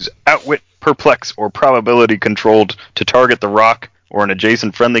would use Outwit, Perplex, or Probability Controlled to target the Rock or an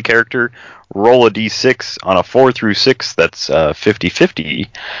adjacent friendly character, roll a d6 on a 4 through 6 that's 50-50.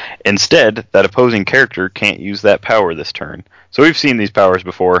 Instead, that opposing character can't use that power this turn. So we've seen these powers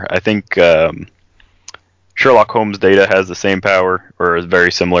before. I think Sherlock Holmes Data has the same power, or a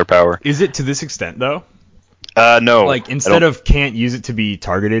very similar power. Is it to this extent, though? No. Like, instead of can't use it to be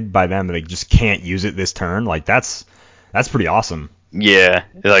targeted by them, they just can't use it this turn? Like, that's pretty awesome. Yeah,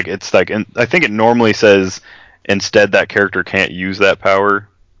 like it's like, I think it normally says instead that character can't use that power,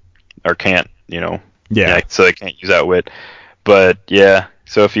 or can't, Yeah. so they can't use Outwit. But yeah,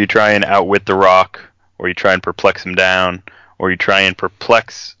 so if you try and outwit the Rock, or you try and perplex him down, or you try and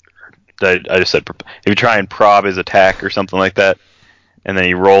perplex, I just said, if you try and prob his attack or something like that, and then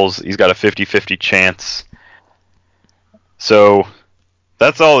he rolls, he's got a 50-50 chance. So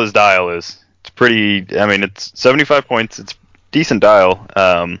that's all his dial is. It's pretty, I mean, it's 75 points. It's decent dial.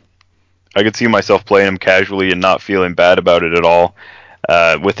 I could see myself playing him casually and not feeling bad about it at all.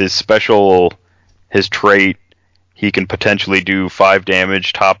 With his special, his trait, he can potentially do 5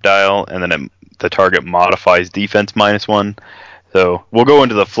 damage top dial, and then the target modifies defense -1. So we'll go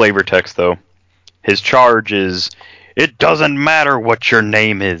into the flavor text, though. His charge is, it doesn't matter what your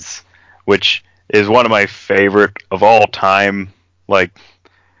name is, which is one of my favorite of all time. Like,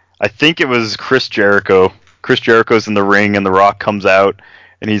 I think it was Chris Jericho. Chris Jericho's in the ring, and The Rock comes out,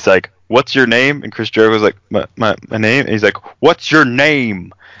 and he's like, what's your name? And Chris Jericho's like, my name? And he's like, what's your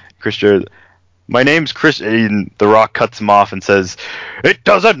name? Chris Jericho, my name's Chris. And The Rock cuts him off and says, it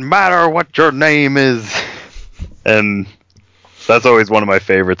doesn't matter what your name is. And that's always one of my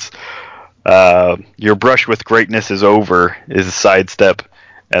favorites. Your brush with greatness is over is a sidestep.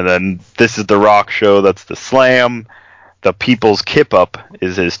 And then this is The Rock show. That's the slam. The people's kip up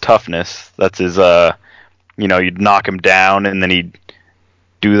is his toughness. That's his, you'd knock him down, and then he'd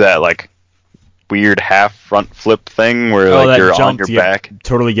do that, like, weird half front flip thing where like you're on your back.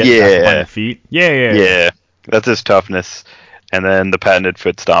 Totally get back on your feet. Yeah. That's his toughness. And then the patented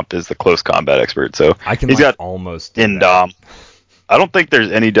foot stomp is the Close Combat Expert. So he's got almost Indom. I don't think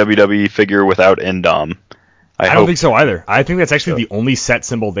there's any WWE figure without Indom. I don't think so either. I think that's actually the only set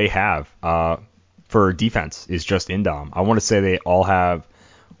symbol they have for defense is just Indom. I want to say they all have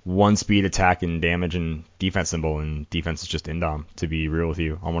 1 speed, attack, and damage and defense symbol, and defense is just Indom, to be real with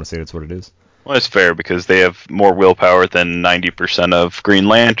you. I want to say that's what it is. Well, it's fair because they have more willpower than 90% of Green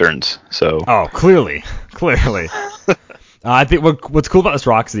Lanterns. So. Oh, clearly. I think what's cool about this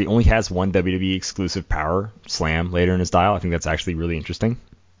Rock is he only has 1 WWE exclusive power, Slam, later in his dial. I think that's actually really interesting.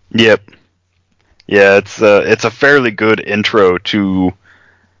 Yep. Yeah, it's a fairly good intro to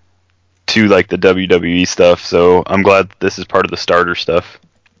like the WWE stuff. So I'm glad this is part of the starter stuff.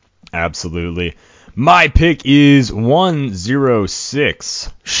 Absolutely. My pick is 106.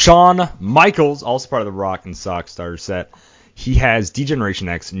 Shawn Michaels, also part of the Rock and Sock starter set. He has Degeneration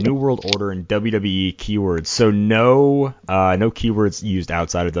X, New World Order, and WWE keywords. So no keywords used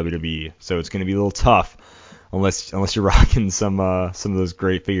outside of WWE. So it's going to be a little tough unless you're rocking some of those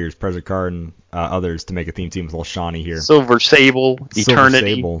great figures, Predator Card and others, to make a theme team with little Shawnee here. Silver Sable, Eternity. Silver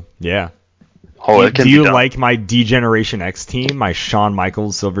Sable, yeah. Oh, do you like my Degeneration X team? My Shawn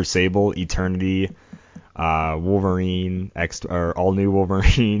Michaels, Silver Sable, Eternity, Wolverine, or all new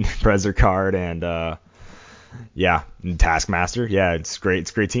Wolverine, Predator Card, and Taskmaster. Yeah, it's great.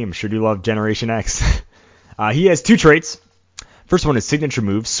 It's a great team. Sure do love Generation X. He has 2 traits. First one is signature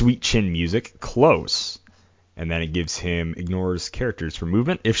move, Sweet Chin Music, close. And then it gives him ignores characters for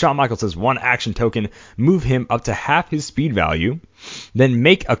movement. If Shawn Michaels has 1 action token, move him up to half his speed value. Then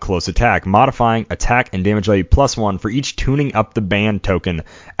make a close attack, modifying attack and damage value +1 for each tuning up the band token.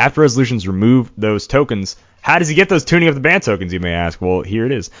 After resolutions, remove those tokens. How does he get those tuning up the band tokens, you may ask? Well, here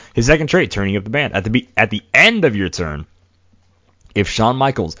it is. His second trait, turning up the band. At the end of your turn, if Shawn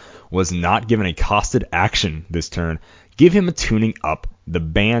Michaels was not given a costed action this turn, give him a tuning up the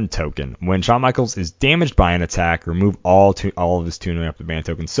band token. When Shawn Michaels is damaged by an attack, remove all of his tuning up the band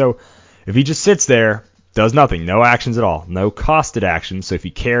tokens. So if he just sits there, does nothing, no actions at all, no costed actions, so if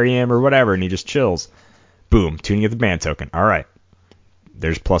you carry him or whatever and he just chills, boom, tuning up the band token. All right,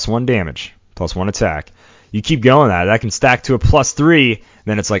 there's +1 damage, +1 attack. You keep going that can stack to a +3.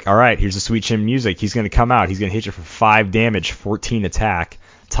 Then it's like, all right, here's the Sweet Chin Music. He's going to come out. He's going to hit you for 5 damage, 14 attack,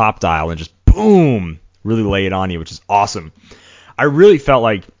 top dial, and just boom, really lay it on you, which is awesome. I really felt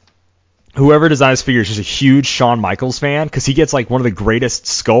like whoever designed this figure is just a huge Shawn Michaels fan because he gets like one of the greatest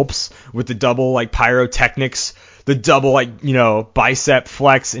sculpts with the double like pyrotechnics, the double like bicep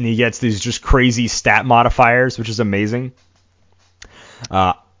flex, and he gets these just crazy stat modifiers, which is amazing.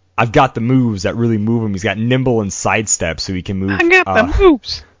 I've got the moves that really move him. He's got nimble and sidestep, so he can move. I got the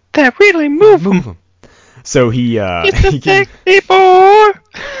moves that really move him. So he It's a sexy boy.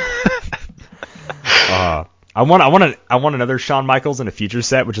 I want another Shawn Michaels in a future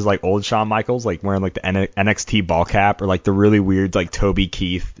set, which is like old Shawn Michaels, like wearing like the NXT ball cap or like the really weird like Toby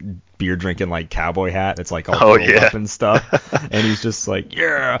Keith beer drinking like cowboy hat. It's like all curled up and stuff, and he's just like,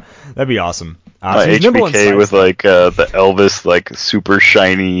 yeah, that'd be awesome. So HBK with like the Elvis like super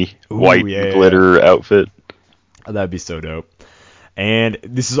shiny white glitter outfit. That'd be so dope. And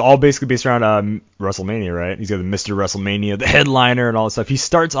this is all basically based around WrestleMania, right? He's got the Mr. WrestleMania, the headliner, and all this stuff. He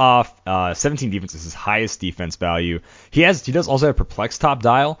starts off 17 defense is his highest defense value. He does also have perplex top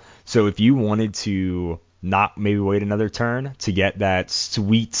dial. So if you wanted to not maybe wait another turn to get that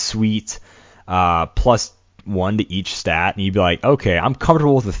sweet plus 1 to each stat, and you'd be like, okay, I'm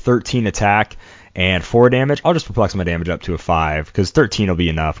comfortable with a 13 attack and 4 damage. I'll just perplex my damage up to a 5 because 13 will be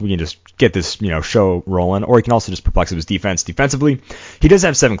enough. We can just get this show rolling. Or he can also just perplex up his defense defensively. He does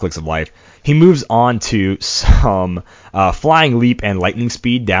have 7 clicks of life. He moves on to some flying leap and lightning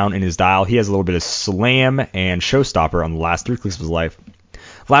speed down in his dial. He has a little bit of slam and showstopper on the last 3 clicks of his life.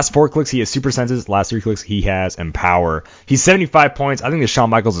 Last 4 clicks he has super senses. Last 3 clicks he has empower. He's 75 points. I think this Shawn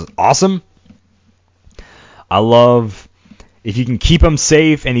Michaels is awesome. I love if you can keep him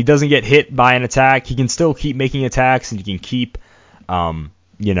safe and he doesn't get hit by an attack, he can still keep making attacks and you can keep,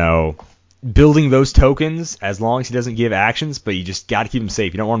 building those tokens as long as he doesn't give actions, but you just got to keep him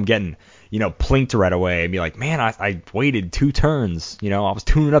safe. You don't want him getting, plinked right away and be like, man, I waited 2 turns. I was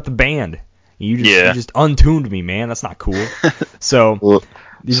tuning up the band. You just untuned me, man. That's not cool. So,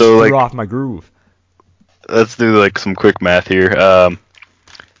 you just threw off my groove. Let's do like some quick math here.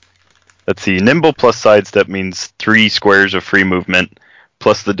 Let's see. Nimble plus sidestep means 3 squares of free movement,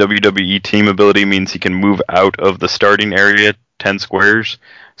 plus the WWE team ability means he can move out of the starting area 10 squares.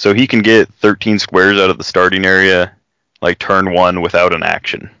 So he can get 13 squares out of the starting area, like turn 1 without an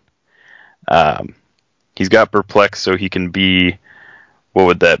action. He's got perplex, so he can be, what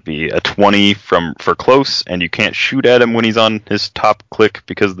would that be? A 20 for close, and you can't shoot at him when he's on his top click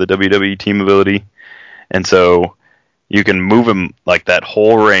because of the WWE team ability. And so you can move him like that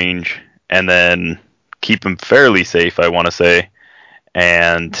whole range and then keep him fairly safe, I want to say.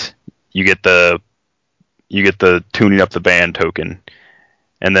 And you get the tuning up the band token.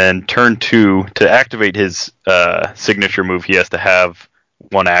 And then turn 2, to activate his signature move, he has to have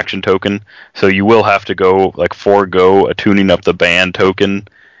 1 action token. So you will have to forego a tuning up the band token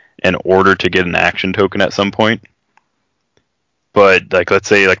in order to get an action token at some point. But let's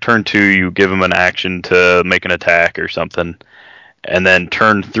say turn 2, you give him an action to make an attack or something, and then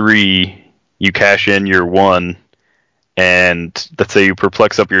turn 3 you cash in your 1, and let's say you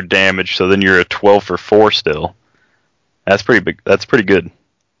perplex up your damage, so then you're a 12 for 4 still. That's pretty big. That's pretty good.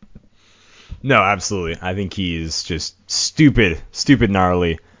 No, absolutely. I think he's just stupid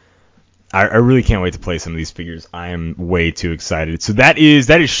gnarly. I really can't wait to play some of these figures. I am way too excited. So that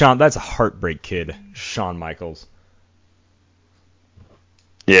is Shawn. That's a Heartbreak Kid, Shawn Michaels.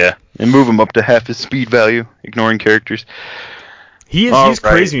 Yeah, and move him up to half his speed value, ignoring characters. He's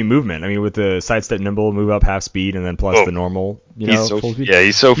crazy movement. I mean, with the sidestep nimble, move up half speed, and then plus the normal, full speed. Yeah,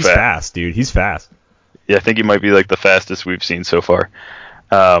 he's so fast. He's fast, dude. He's fast. Yeah, I think he might be the fastest we've seen so far.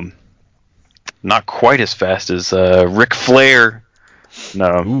 Not quite as fast as Ric Flair.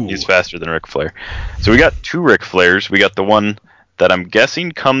 No, he's faster than Ric Flair. So we got 2 Ric Flairs. We got the one that I'm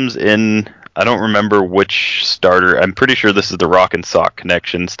guessing comes in, I don't remember which starter. I'm pretty sure this is the Rock and Sock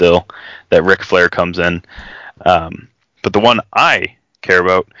connection still, that Ric Flair comes in. But the one I care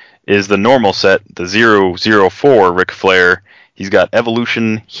about is the normal set, the 004 Ric Flair. He's got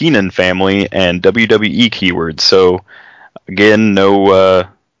Evolution, Heenan Family, and WWE keywords. So, again, no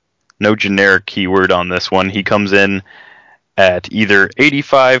generic keyword on this one. He comes in at either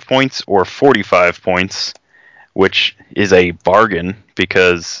 85 points or 45 points, which is a bargain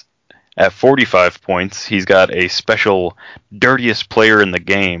because at 45 points, he's got a special dirtiest player in the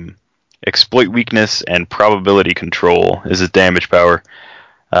game. Exploit weakness and probability control is his damage power.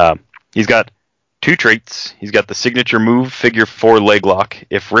 He's got 2 traits. He's got the signature move, figure 4 leg lock.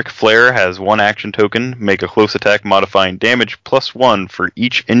 If Ric Flair has 1 action token, make a close attack modifying damage +1 for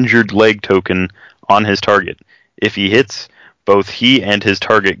each injured leg token on his target. If he hits, both he and his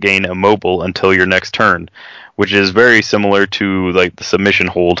target gain immobile until your next turn, which is very similar to the submission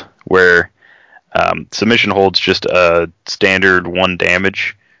hold, where submission hold's just a standard 1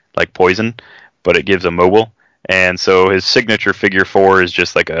 damage like poison, but it gives a mobile. And so his signature figure 4 is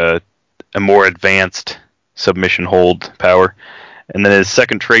just like a more advanced submission hold power. And then his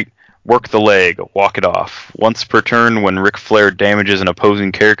second trait, work the leg, walk it off. Once per turn, when Ric Flair damages an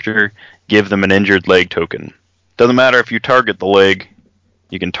opposing character, give them an injured leg token. Doesn't matter if you target the leg,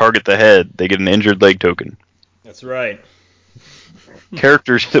 you can target the head, they get an injured leg token. That's right.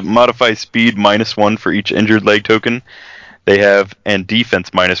 Characters that modify speed -1 for each injured leg token they have, and defense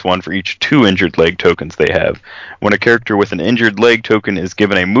 -1 for each 2 injured leg tokens they have. When a character with an injured leg token is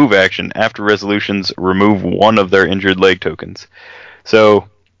given a move action, after resolutions, remove 1 of their injured leg tokens. So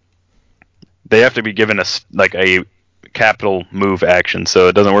they have to be given a capital move action, so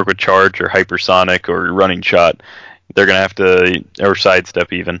it doesn't work with charge or hypersonic or running shot. They're gonna have to, or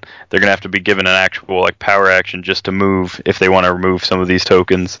sidestep even. They're gonna have to be given an actual like power action just to move if they want to remove some of these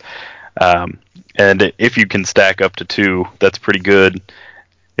tokens. And if you can stack up to 2, that's pretty good.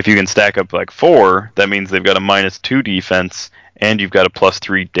 If you can stack up like 4, that means they've got a -2 defense, and you've got a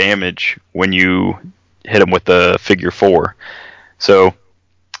 +3 damage when you hit them with the figure 4. So,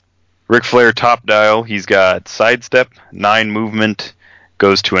 Ric Flair top dial, he's got sidestep, 9 movement,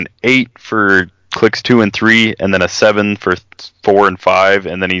 goes to an 8 for clicks 2 and 3, and then a 7 for 4 and 5,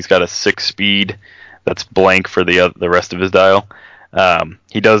 and then he's got a 6 speed. That's blank for the rest of his dial.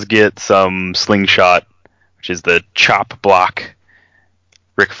 He does get some slingshot, which is the chop block.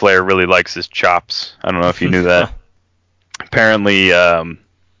 Ric Flair really likes his chops. I don't know if you knew that. Apparently,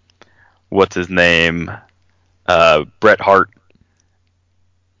 what's his name? Bret Hart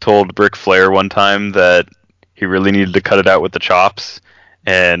told Ric Flair one time that he really needed to cut it out with the chops.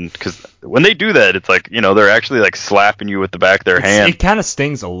 And because when they do that, it's like, they're actually like slapping you with the back of their hand. It kind of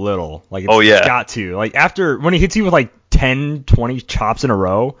stings a little. Like, it's got to. Like, after, when he hits you with like 10, 20 chops in a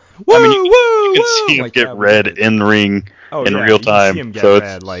row, woo, I mean, you can see him get red in the ring in real time. You can see him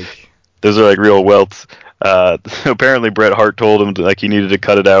get red, those are like real welts. Apparently Bret Hart told him he needed to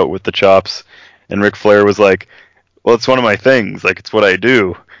cut it out with the chops. And Ric Flair was like, well, it's one of my things. Like, it's what I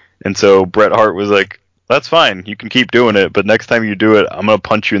do. And so Bret Hart was like, that's fine. You can keep doing it, but next time you do it, I'm going to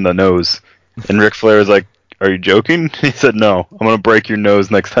punch you in the nose. And Ric Flair was like, are you joking? He said, no, I'm going to break your nose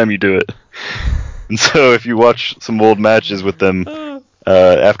next time you do it. And so if you watch some old matches with them,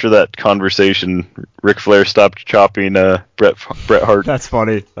 after that conversation, Ric Flair stopped chopping Bret Hart. That's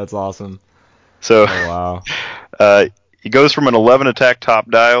funny. That's awesome. So wow. He goes from an 11 attack top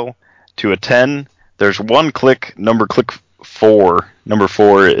dial to a 10. There's one click, number 4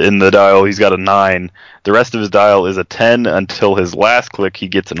 in the dial. He's got a 9. The rest of his dial is a 10 until his last click. He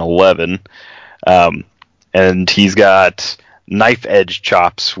gets an 11, and he's got knife edge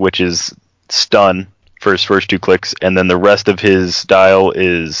chops, which is stun for his first 2 clicks, and then the rest of his dial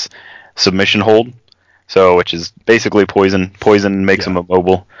is submission hold, so which is basically poison. Poison makes him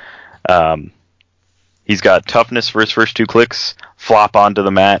immobile. He's got toughness for his first 2 clicks. Flop onto the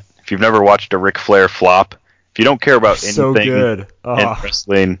mat. If you've never watched a Ric Flair flop, if you don't care about anything in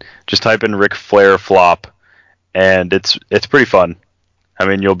wrestling, just type in Ric Flair flop, and it's pretty fun. I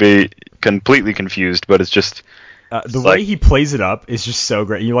mean, you'll be completely confused, but it's just the way he plays it up is just so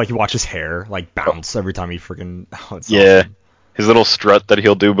great. You watch his hair bounce every time he freaking. It's awesome. His little strut that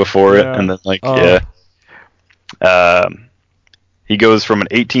he'll do before it, and then he goes from an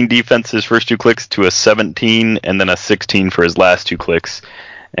 18 defense his first 2 clicks to a 17, and then a 16 for his last 2 clicks.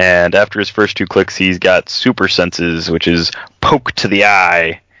 And after his first 2 clicks, he's got super senses, which is poke to the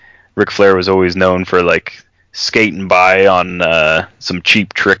eye. Ric Flair was always known for skating by on some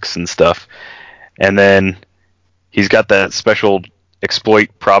cheap tricks and stuff. And then he's got that special exploit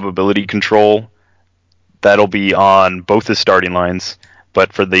probability control. That'll be on both his starting lines,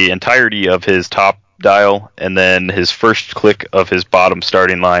 but for the entirety of his top dial, and then his first click of his bottom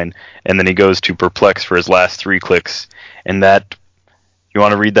starting line, and then he goes to perplex for his last 3 clicks. And that, you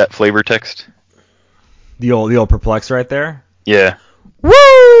want to read that flavor text? The old perplex right there? Yeah.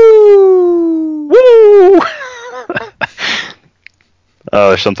 Woo! Woo! Oh,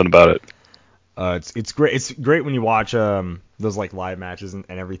 there's something about it. It's great. It's great when you watch those live matches and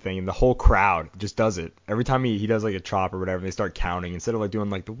everything, and the whole crowd just does it. Every time he does a chop or whatever, they start counting instead of doing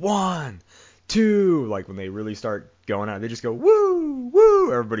the 1, 2, when they really start going out, they just go woo,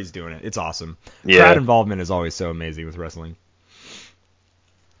 woo. Everybody's doing it. It's awesome. Yeah. Crowd involvement is always so amazing with wrestling.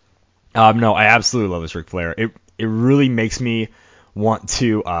 No, I absolutely love this Ric Flair. It really makes me want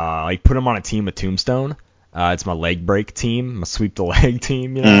to put him on a team with Tombstone. It's my leg break team, my sweep the leg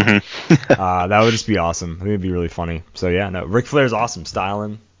team. Mm-hmm. That would just be awesome. I think it'd be really funny. So yeah, no, Ric Flair's awesome.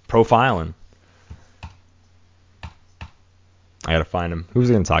 Styling, profiling. I gotta find him. Who's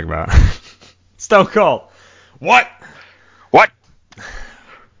he gonna talk about? Stone Cold. What?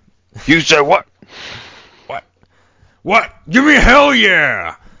 You said what? What? Give me a hell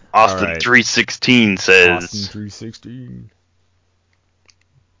yeah! Austin All right. 316 says. Austin 316.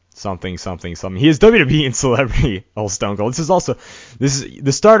 Something. He is WWE and celebrity, old Stone Cold.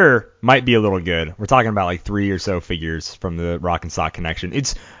 The starter might be a little good. We're talking about like 3 or so figures from the Rock and Sock connection.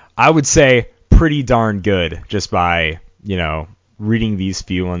 It's, I would say, pretty darn good just by, reading these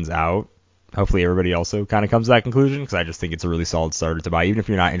few ones out. Hopefully everybody also kind of comes to that conclusion, because I just think it's a really solid starter to buy. Even if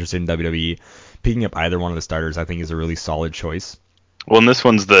you're not interested in WWE, picking up either one of the starters I think is a really solid choice. Well, and this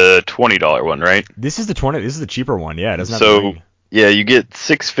one's the $20 one, right? This is the cheaper one. Yeah, it doesn't have So, the ring. yeah, you get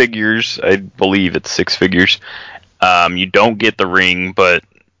 6 figures. I believe it's 6 figures. You don't get the ring, but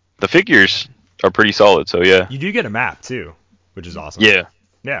the figures are pretty solid. So yeah. You do get a map too, which is awesome. Yeah.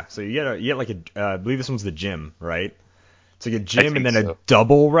 Yeah. So you get like I believe this one's the gym, right? It's like a gym and then think so. a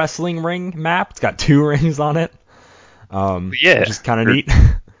double wrestling ring map. It's got 2 rings on it. Yeah. Which is kind of neat.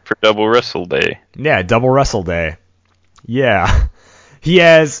 For Double Wrestle Day. Yeah, double wrestle day. Yeah. He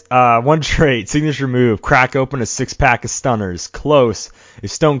has one trait, signature move, crack open a 6-pack of stunners. Close.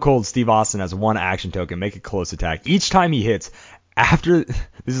 If Stone Cold Steve Austin has 1 action token, make a close attack. Each time he hits, this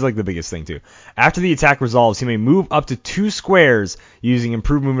is like the biggest thing too. After the attack resolves, he may move up to 2 squares using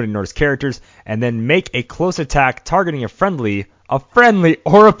improved movement in Norse characters, and then make a close attack targeting a friendly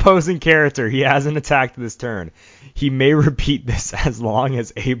or opposing character he hasn't attacked this turn. He may repeat this as long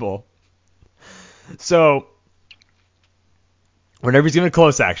as able. So, whenever he's going to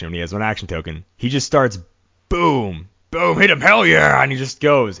close action, when he has 1 action token, he just starts, boom, hit him, hell yeah, and he just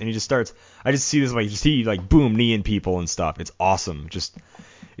goes, and he just starts, I just see this, boom, kneeing people and stuff. It's awesome.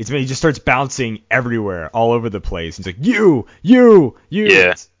 He just starts bouncing everywhere, all over the place. He's like, you.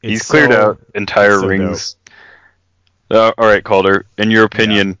 Yeah, he's cleared out entire rings. All right, Calder, in your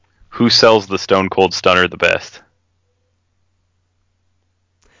opinion, who sells the Stone Cold Stunner the best?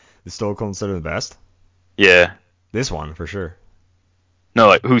 The Stone Cold Stunner the best? Yeah. This one, for sure. No,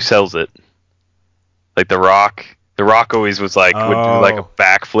 like, who sells it? Like, The Rock? The Rock always was would do like a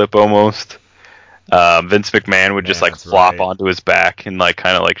backflip almost. Vince McMahon would just flop onto his back and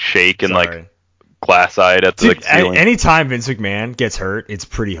kind of shake and glass-eyed at the ceiling. Anytime Vince McMahon gets hurt, it's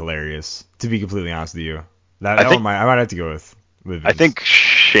pretty hilarious, to be completely honest with you. I might have to go with Vince. I think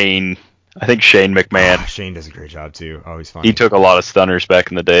Shane McMahon. Shane does a great job too. Oh, he's funny. He took a lot of stunners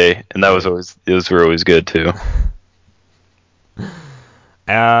back in the day, and those were always good too.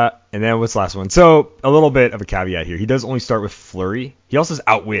 And then what's the last one? So a little bit of a caveat here. He does only start with Flurry. He also has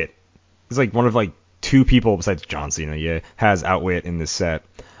Outwit. He's like one of 2 people besides John Cena has Outwit in this set.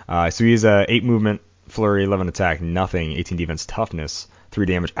 So he has 8 movement, Flurry, 11 attack, nothing, 18 defense, toughness, 3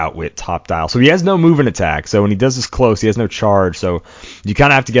 damage, Outwit, top dial. So he has no move and attack. So when he does this close, he has no charge. So you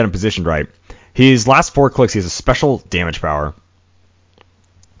kind of have to get him positioned right. His last 4 clicks, he has a special damage power,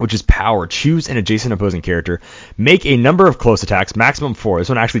 which is power. Choose an adjacent opposing character. Make a number of close attacks, maximum 4. This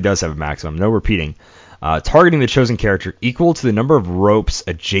one actually does have a maximum, no repeating. Targeting the chosen character equal to the number of ropes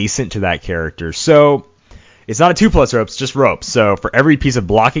adjacent to that character. So it's not a 2+ ropes, just ropes. So for every piece of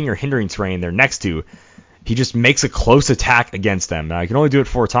blocking or hindering terrain they're next to, he just makes a close attack against them. Now, you can only do it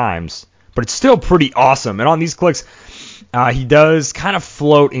 4 times, but it's still pretty awesome. And on these clicks, he does kind of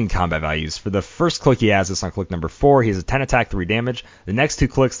float in combat values. For the first click he has this on click number 4, he has a 10 attack, 3 damage. The next 2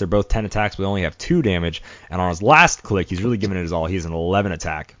 clicks, they're both 10 attacks, but only have 2 damage. And on his last click, he's really giving it his all. He has an 11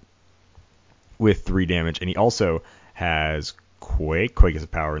 attack with 3 damage. And he also has Quake. Quake is a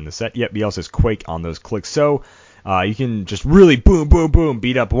power in the set. Yep, he also has Quake on those clicks. So you can just really boom,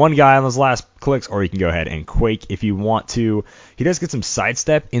 beat up one guy on those last clicks, or you can go ahead and Quake if you want to. He does get some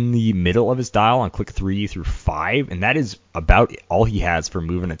sidestep in the middle of his dial on click 3 through 5, and that is about all he has for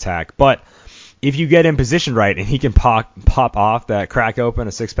move and attack. But if you get him positioned right and he can pop off that crack open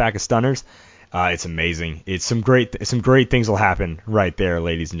a 6-pack of stunners, it's amazing. It's some great things will happen right there,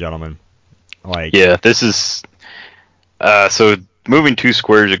 ladies and gentlemen. This is so moving 2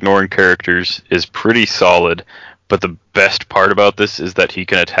 squares, ignoring characters is pretty solid. But the best part about this is that he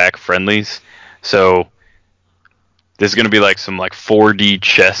can attack friendlies. So this is going to be some 4D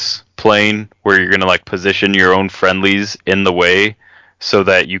chess playing where you're going to position your own friendlies in the way so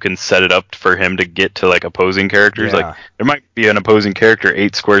that you can set it up for him to get to opposing characters. Yeah. There might be an opposing character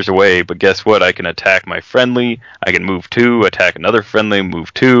 8 squares away, but guess what? I can attack my friendly, I can move 2, attack another friendly,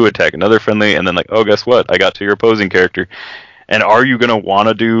 move 2, attack another friendly, and then guess what? I got to your opposing character. And are you going to want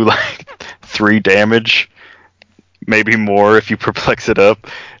to do 3 damage? Maybe more if you perplex it up.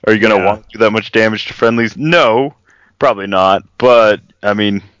 Are you going to want to do that much damage to friendlies? No, probably not. But, I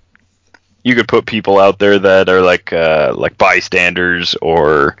mean, you could put people out there that are like bystanders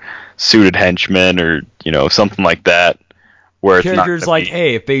or suited henchmen or, something like that. where it's not characters gonna like, be-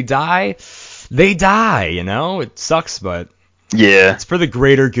 hey, if they die, they die. You know, it sucks, but yeah, it's for the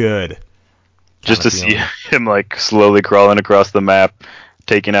greater good. just Kinda to see feeling. him like slowly crawling across the map,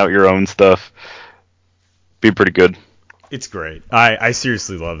 taking out your own stuff, be pretty good. It's great. I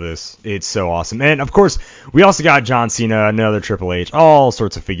seriously love this. It's so awesome. And, of course, we also got John Cena, another Triple H. All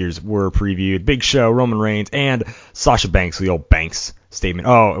sorts of figures were previewed. Big Show, Roman Reigns, and Sasha Banks, the old Banks statement.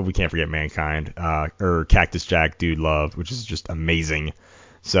 Oh, we can't forget Mankind, or Cactus Jack, Dude Love, which is just amazing.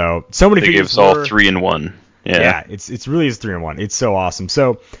 So many They gave figures us all were- 3 in 1. Yeah, it's really is 3-in-1. It's so awesome.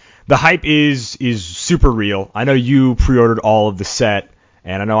 So the hype is super real. I know you pre-ordered all of the set,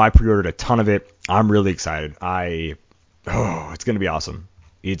 and I know I pre-ordered a ton of it. I'm really excited. It's gonna be awesome.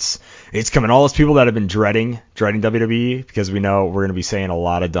 It's coming. All those people that have been dreading WWE because we know we're gonna be saying a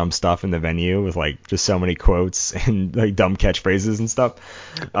lot of dumb stuff in the venue with like just so many quotes and like dumb catchphrases and stuff.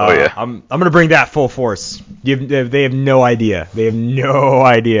 Oh yeah. I'm gonna bring that full force. They have no idea. They have no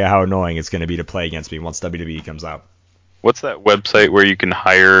idea how annoying it's gonna be to play against me once WWE comes out. What's that website where you can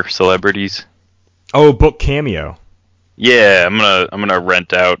hire celebrities? Oh, book Cameo. Yeah, I'm gonna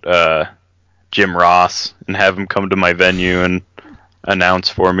rent out Jim Ross and have him come to my venue and announce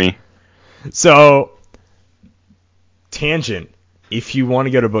for me. So, tangent. If you want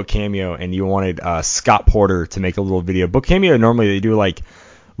to go to Book Cameo and you wanted Scott Porter to make a little video, Book Cameo normally they do like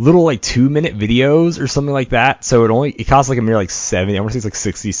little like 2-minute videos or something like that. So it costs like a mere like I want to say it's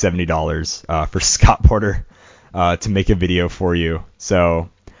like $60-$70 for Scott Porter to make a video for you. So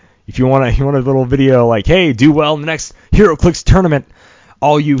if you want a little video like, hey, do well in the next HeroClix tournament,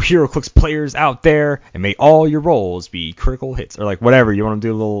 all you HeroClix players out there, and may all your rolls be critical hits, or like whatever you want to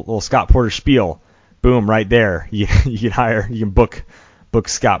do, a little Scott Porter spiel. Boom, right there. You can book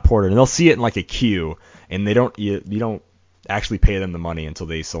Scott Porter, and they'll see it in like a queue, and you don't actually pay them the money until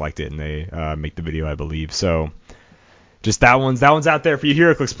they select it and they make the video, I believe. So just that one's out there for you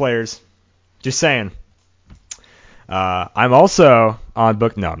HeroClix players. Just saying. I'm also on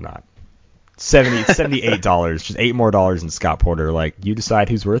book. No, I'm not. $78, just $8 more in Scott Porter. Like, you decide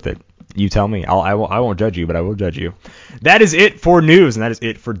who's worth it. You tell me. I won't judge you, but I will judge you. That is it for news, and that is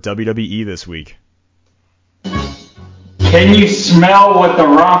it for WWE this week. Can you smell what The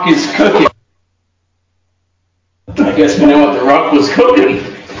Rock is cooking? I guess we know what The Rock was cooking.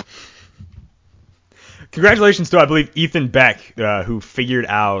 Congratulations to, I believe, Ethan Beck, who figured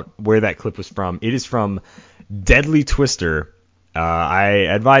out where that clip was from. It is from Deadly Twister. I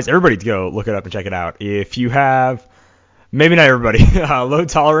advise everybody to go look it up and check it out. If you have, maybe not everybody, low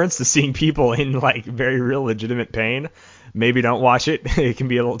tolerance to seeing people in like very real legitimate pain, maybe don't watch it. It can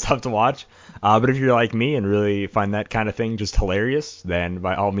be a little tough to watch. But if you're like me and really find that kind of thing just hilarious, then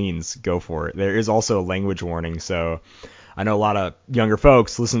by all means go for it. There is also a language warning, so I know a lot of younger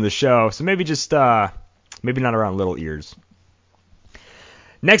folks listen to the show, so maybe just maybe not around little ears.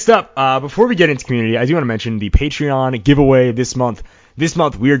 Next up, before we get into community, I do want to mention the Patreon giveaway this month. This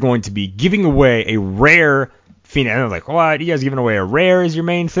month, we are going to be giving away a rare Phoenix. And I was like, what? You guys giving away a rare is your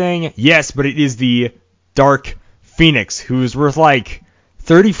main thing? Yes, but it is the Dark Phoenix, who's worth like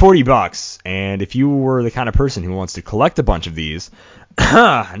 $30-$40. And if you were the kind of person who wants to collect a bunch of these,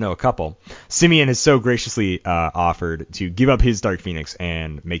 I know a couple. Simeon has so graciously offered to give up his Dark Phoenix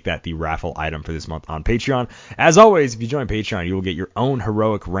and make that the raffle item for this month on Patreon. As always, if you join Patreon, you will get your own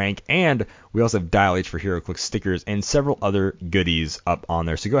heroic rank, and we also have Dial H for HeroClix stickers and several other goodies up on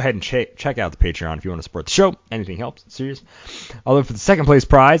there. So go ahead and check out the Patreon if you want to support the show. Anything helps. Serious. Although for the second place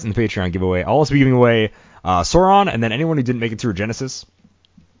prize in the Patreon giveaway, I'll also be giving away Sauron, and then anyone who didn't make it to Regenesis.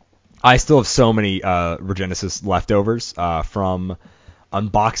 I still have so many Regenesis leftovers from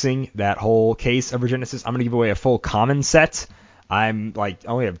unboxing that whole case of Regenesis. I'm going to give away a full common set. I'm like, I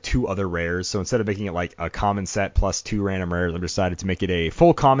only have 2 other rares, so instead of making it like a common set plus 2 random rares, I've decided to make it a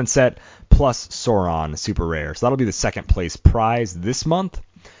full common set plus Sauron super rare. So that'll be the second place prize this month.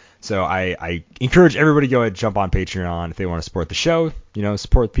 So I encourage everybody to go ahead and jump on Patreon if they want to support the show,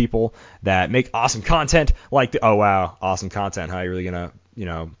 support people that make awesome content like oh wow, awesome content. How are you really going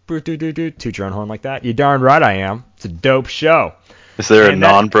to, toot your own horn like that? You darn right I am. It's a dope show. Is there a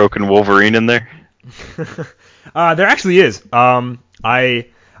non-broken Wolverine in there? There actually is. I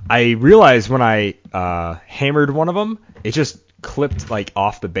realized when I hammered one of them, it just clipped like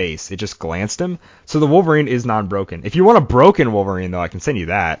off the base. It just glanced him. So the Wolverine is non-broken. If you want a broken Wolverine, though, I can send you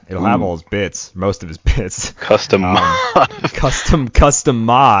that. It'll have all his bits, most of his bits. Custom mod. Custom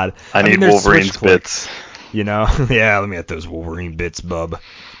mod. I need Wolverine's bits. Yeah, let me get those Wolverine bits, bub.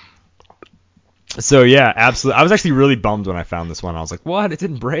 So yeah, absolutely. I was actually really bummed when I found this one. I was like, what? It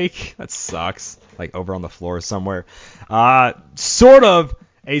didn't break? That sucks. Like over on the floor somewhere. Sort of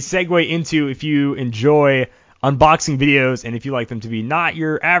a segue into if you enjoy unboxing videos. And if you like them to be not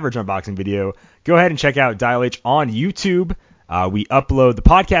your average unboxing video, go ahead and check out Dial H on YouTube. We upload the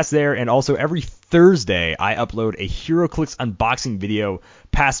podcast there, and also every Thursday I upload a HeroClix unboxing video,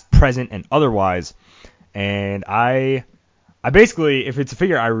 past, present, and otherwise. And I basically, if it's a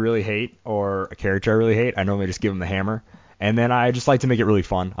figure I really hate or a character I really hate, I normally just give them the hammer. And then I just like to make it really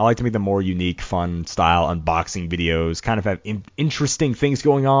fun. I like to make them more unique, fun style unboxing videos, kind of have interesting things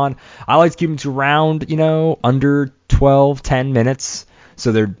going on. I like to keep them to around, under 10 minutes.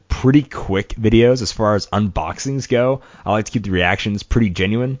 So they're pretty quick videos as far as unboxings go. I like to keep the reactions pretty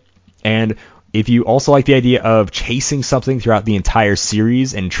genuine. And if you also like the idea of chasing something throughout the entire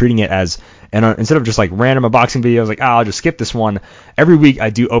series and treating it as, instead of just like random unboxing videos, like, I'll just skip this one, every week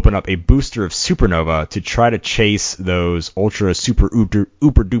I do open up a booster of Supernova to try to chase those ultra super uber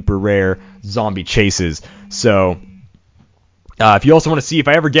duper rare zombie chases. So if you also want to see if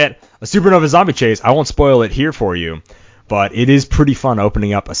I ever get a Supernova zombie chase, I won't spoil it here for you. But it is pretty fun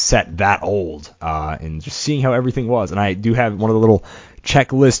opening up a set that old and just seeing how everything was. And I do have one of the little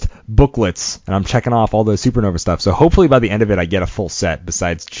checklist booklets, and I'm checking off all the Supernova stuff. So hopefully by the end of it, I get a full set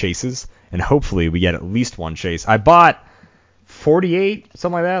besides chases. And hopefully we get at least one chase. I bought 48,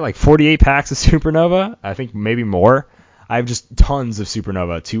 something like that, like 48 packs of Supernova. I think maybe more. I have just tons of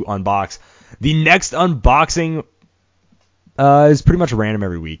Supernova to unbox. The next unboxing is pretty much random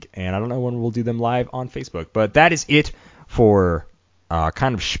every week. And I don't know when we'll do them live on Facebook. But that is it for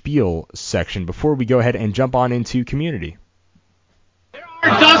kind of spiel section before we go ahead and jump on into community. There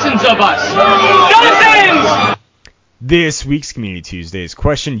are dozens of us. Dozens! This week's Community Tuesdays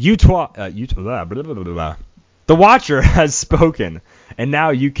question, the Watcher has spoken, and now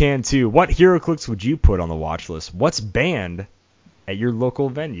you can too. What HeroClix would you put on the watch list? What's banned at your local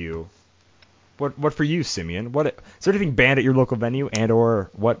venue? What for you, Simeon? Is there anything banned at your local venue, and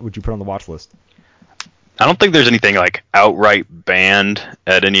or what would you put on the watch list? I don't think there's anything like outright banned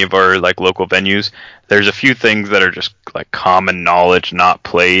at any of our like local venues. There's a few things that are just like common knowledge, not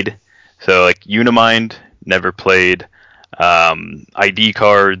played. So like Unimind, never played. ID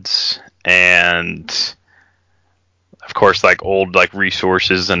cards, and of course like old like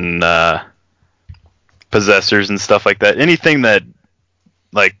resources and possessors and stuff like that. Anything that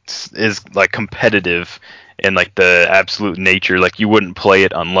like is like competitive in like the absolute nature, like you wouldn't play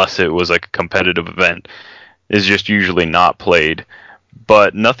it unless it was like a competitive event, is just usually not played.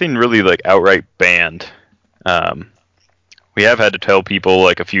 But nothing really like outright banned. We have had to tell people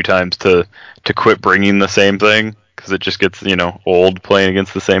like a few times to quit bringing the same thing because it just gets old playing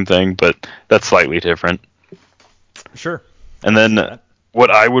against the same thing. But that's slightly different. Sure. And then what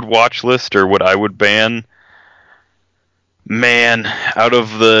I would watch list or what I would ban, man, out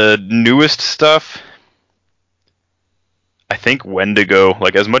of the newest stuff, I think Wendigo.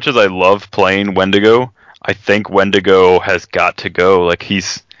 Like as much as I love playing Wendigo, I think Wendigo has got to go. Like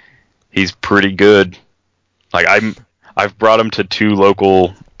he's pretty good. Like I've brought him to 2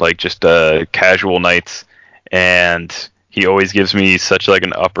 local like just casual nights, and he always gives me such like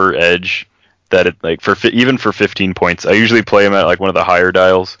an upper edge that it like even for 15 points. I usually play him at like one of the higher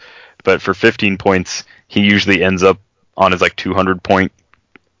dials, but for 15 points he usually ends up on his like 200 point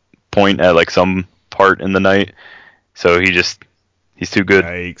at like some part in the night. So he's too good.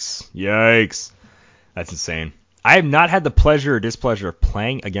 Yikes. That's insane. I have not had the pleasure or displeasure of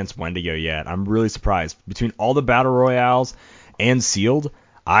playing against Wendigo yet. I'm really surprised. Between all the battle royales and sealed,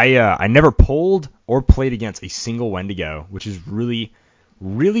 I never pulled or played against a single Wendigo, which is really,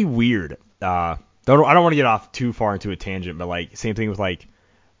 really weird. I don't want to get off too far into a tangent, but like same thing with like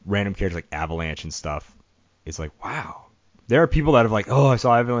random characters like Avalanche and stuff. It's like, wow. There are people that have like, I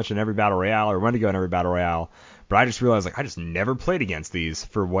saw Avalanche in every battle royale or Wendigo in every battle royale. But I just realized, like, I just never played against these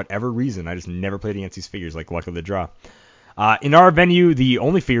for whatever reason. I just never played against these figures, like luck of the draw. In our venue, the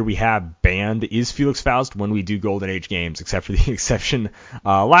only figure we have banned is Felix Faust when we do Golden Age games, except for the exception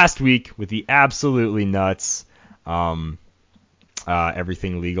last week with the absolutely nuts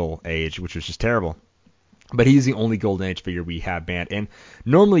Everything Legal Age, which was just terrible. But he's the only Golden Age figure we have banned. And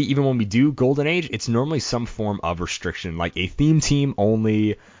normally, even when we do Golden Age, it's normally some form of restriction, like a theme team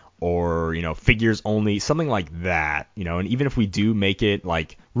only, or, figures only, something like that, and even if we do make it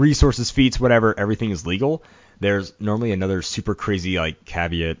like resources, feats, whatever, everything is legal, there's normally another super crazy like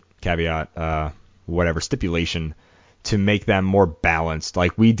caveat, whatever, stipulation to make them more balanced.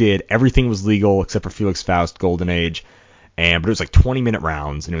 Like we did, everything was legal except for Felix Faust Golden Age, but it was like 20-minute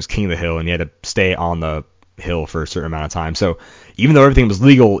rounds, and it was King of the Hill, and you had to stay on the hill for a certain amount of time. So even though everything was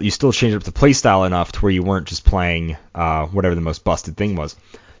legal, you still changed up the playstyle enough to where you weren't just playing whatever the most busted thing was.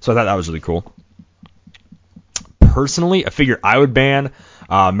 So I thought that was really cool. Personally, a figure I would ban,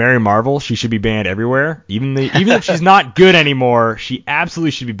 Mary Marvel, she should be banned everywhere. Even if she's not good anymore, she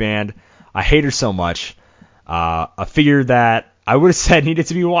absolutely should be banned. I hate her so much. A figure that I would have said needed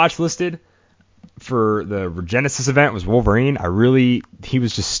to be watch listed for the Regenesis event was Wolverine. He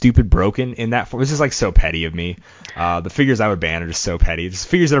was just stupid broken in that. It was just like so petty of me. The figures I would ban are just so petty. Just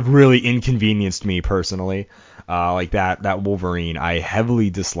figures that have really inconvenienced me personally. Like that Wolverine, I heavily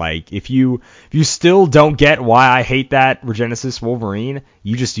dislike. If you still don't get why I hate that Regenesis Wolverine,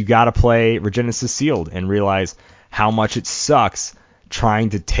 you gotta play Regenesis Sealed and realize how much it sucks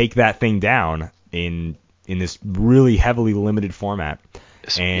trying to take that thing down in this really heavily limited format.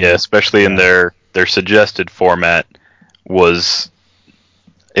 And, especially in their suggested format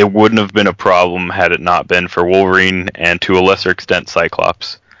it wouldn't have been a problem had it not been for Wolverine and to a lesser extent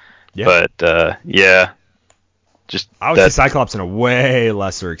Cyclops. Yeah. But I would say Cyclops in a way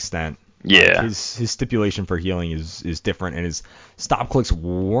lesser extent. Yeah. Like his stipulation for healing is different, and his stop clicks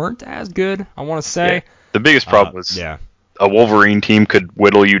weren't as good, I want to say. Yeah. The biggest problem was a Wolverine team could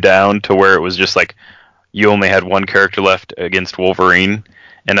whittle you down to where it was just like you only had one character left against Wolverine,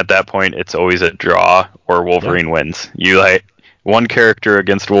 and at that point it's always a draw or Wolverine wins. One character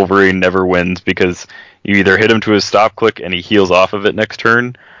against Wolverine never wins because you either hit him to his stop click and he heals off of it next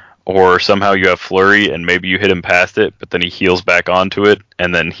turn, or somehow you have Flurry and maybe you hit him past it, but then he heals back onto it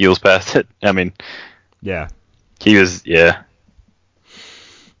and then heals past it. I mean, he was,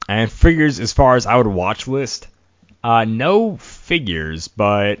 And figures, as far as I would watch list, no figures,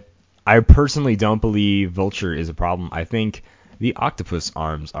 but I personally don't believe Vulture is a problem. I think the Octopus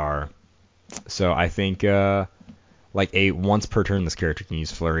arms are. So I think like once per turn this character can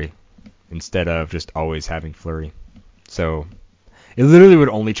use Flurry instead of just always having Flurry. So it literally would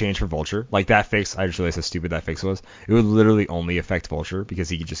only change for Vulture. Like that fix, I just realized how stupid that fix was. It would literally only affect Vulture because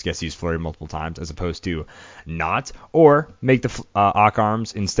he just gets to use Flurry multiple times as opposed to not. Or make the Ock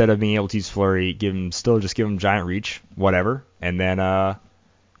arms, instead of being able to use Flurry, give him Giant Reach, whatever. And then,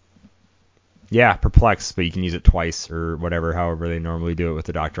 Perplex, but you can use it twice or whatever, however they normally do it with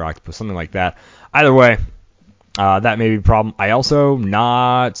the Dr. Octopus, something like that. Either way, that may be a problem. I also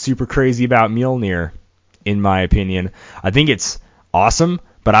not super crazy about Mjolnir, in my opinion. I think it's awesome,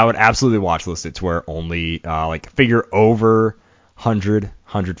 but I would absolutely watch list it to where only figure over 100,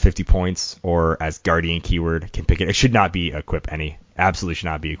 150 points or as Guardian keyword can pick it. It should not be equip any. Absolutely should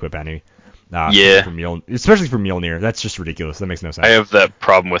not be equip any. Especially for Mjolnir. That's just ridiculous. That makes no sense. I have that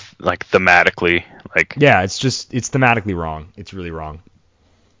problem with thematically. It's thematically wrong. It's really wrong.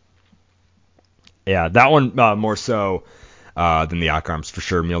 Yeah, that one more so than the Ock arms for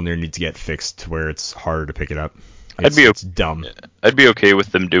sure. Mjolnir needs to get fixed to where it's harder to pick it up. It's dumb. I'd be okay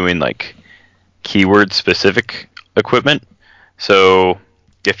with them doing keyword specific equipment. So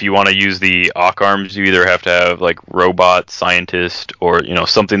if you want to use the Ock arms, you either have to have robot, scientist, or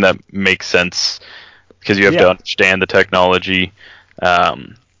something that makes sense because you have to understand the technology.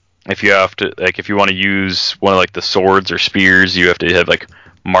 If you have to if you want to use one of the swords or spears, you have to have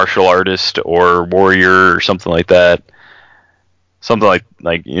martial artist or warrior or something like that. Something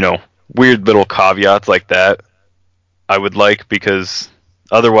like weird little caveats like that. I would because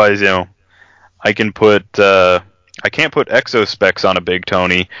otherwise, I can't put exo specs on a Big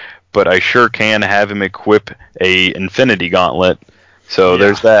Tony, but I sure can have him equip a Infinity Gauntlet. So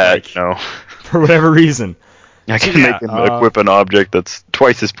there's that, for whatever reason. I can make him equip an object that's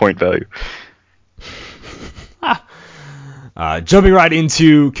twice his point value. Jumping right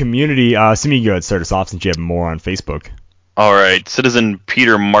into community, Simi, you go ahead, start us off since you have more on Facebook. All right, Citizen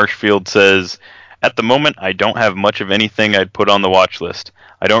Peter Marshfield says, at the moment, I don't have much of anything I'd put on the watch list.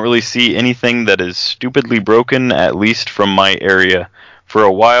 I don't really see anything that is stupidly broken, at least from my area. For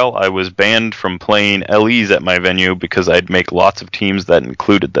a while, I was banned from playing LEs at my venue because I'd make lots of teams that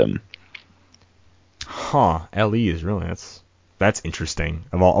included them. Huh, LEs, really? That's interesting.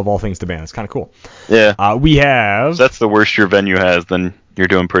 Of all things to ban, it's kind of cool. Yeah. We have... If that's the worst your venue has, then you're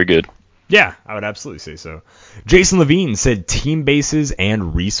doing pretty good. Yeah, I would absolutely say so. Jason Levine said team bases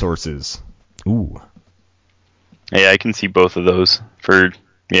and resources. Ooh. Yeah, I can see both of those for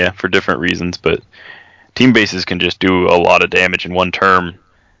different reasons, but team bases can just do a lot of damage in one term,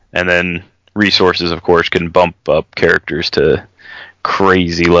 and then resources, of course, can bump up characters to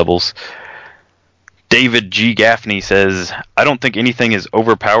crazy levels. David G. Gaffney says, I don't think anything is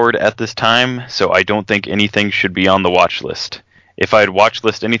overpowered at this time, so I don't think anything should be on the watch list. If I'd watch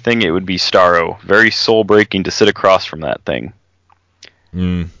list anything, it would be Starro. Very soul-breaking to sit across from that thing.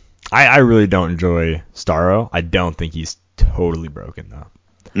 I really don't enjoy Starro. I don't think he's totally broken, though.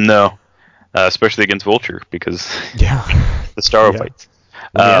 No. Especially against Vulture, because the Starro fights.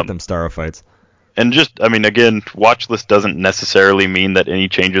 We had them Starro fights. And just, I mean, again, watch list doesn't necessarily mean that any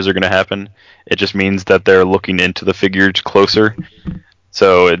changes are going to happen. It just means that they're looking into the figures closer.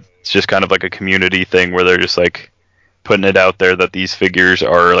 So it's just kind of like a community thing where they're just like putting it out there that these figures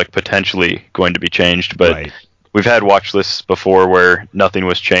are like potentially going to be changed. But Right. we've had watch lists before where nothing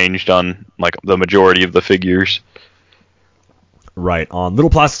was changed on like the majority of the figures. Right on.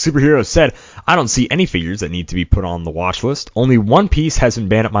 Little Plastic Superhero said, I don't see any figures that need to be put on the watch list. Only one piece has been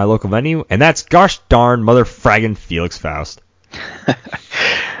banned at my local venue, and that's gosh darn mother fraggin' Felix Faust.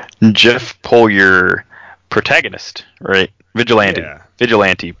 Jeff Polier, protagonist, right? Vigilante. Yeah.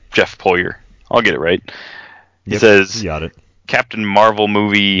 Vigilante, Jeff Polier. I'll get it right. He Yep, says, you got it. Captain Marvel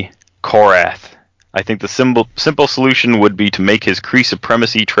movie Korath. I think the simple solution would be to make his Kree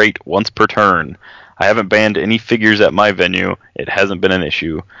supremacy trait once per turn. I haven't banned any figures at my venue. It hasn't been an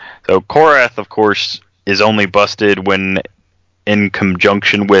issue. So Korath, of course, is only busted when in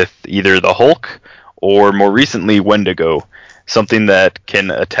conjunction with either the Hulk or more recently Wendigo. Something that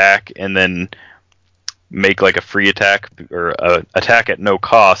can attack and then make like a free attack or attack at no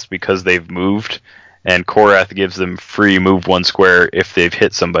cost because they've moved. And Korath gives them free move one square if they've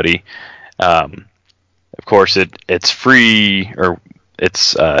hit somebody. Of course, it's free or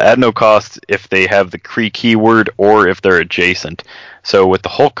it's at no cost if they have the Kree keyword or if they're adjacent. So with the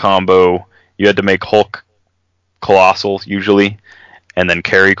Hulk combo, you had to make Hulk colossal usually, and then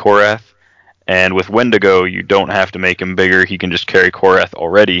carry Korath. And with Wendigo, you don't have to make him bigger. He can just carry Korath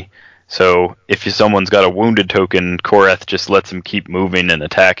already. So if someone's got a wounded token, Korath just lets him keep moving and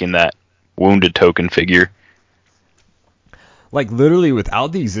attacking that wounded token figure. Like, literally,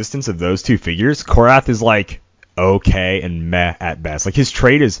 without the existence of those two figures, Korath is, like, okay and meh at best. Like, his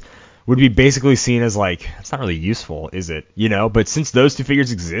trait would be basically seen as, like, it's not really useful, is it? You know? But since those two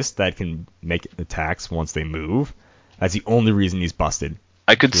figures exist that can make attacks once they move, that's the only reason he's busted.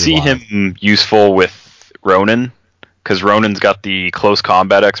 I could see him useful with Ronan, because Ronan's got the close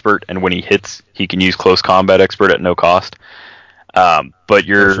combat expert, and when he hits, he can use close combat expert at no cost. But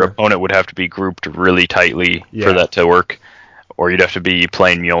your opponent would have to be grouped really tightly for that to work, or you'd have to be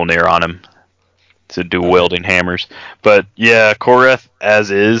playing Mjolnir on him to do wielding hammers. But yeah, Korath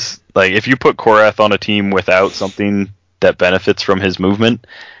as is, like if you put Korath on a team without something that benefits from his movement,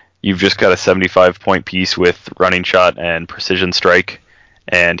 you've just got a 75-point piece with running shot and precision strike,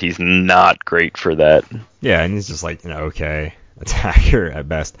 and he's not great for that. Yeah, and he's just like an okay attacker at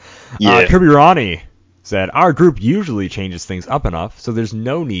best. Yeah. Kirby Ronnie said, our group usually changes things up enough, so there's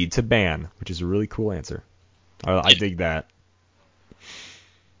no need to ban, which is a really cool answer. I dig that.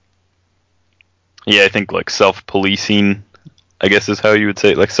 Yeah, I think like self-policing, I guess is how you would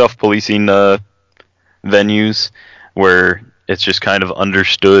say it, like self-policing venues where it's just kind of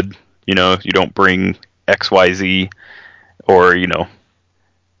understood, you know, you don't bring XYZ or, you know,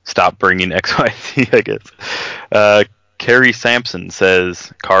 stop bringing XYZ, I guess. Kari Sampson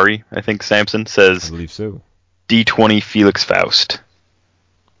says, I believe so. D20 Felix Faust.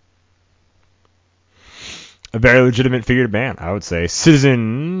 A very legitimate figure to ban, I would say.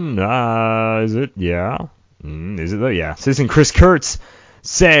 Citizen, is it? Yeah. Is it though? Yeah. Citizen Chris Kurtz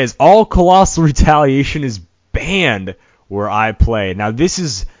says, all Colossal Retaliation is banned where I play. Now, this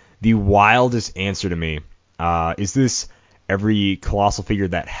is the wildest answer to me. Is this every Colossal figure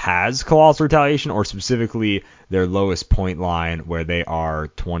that has Colossal Retaliation, or specifically their lowest point line where they are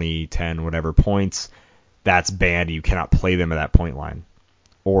 20, 10, whatever points, that's banned, you cannot play them at that point line?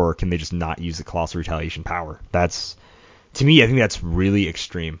 Or can they just not use the Colossal Retaliation power? That's, to me, I think that's really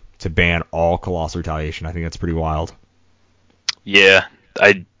extreme to ban all Colossal Retaliation. I think that's pretty wild. Yeah,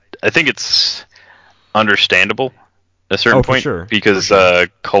 I think it's understandable at a certain point, sure. because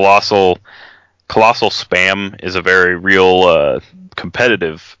Colossal spam is a very real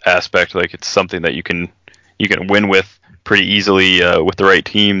competitive aspect. Like it's something that you can win with pretty easily with the right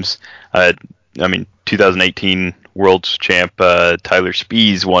teams. I mean, 2018 World's Champ Tyler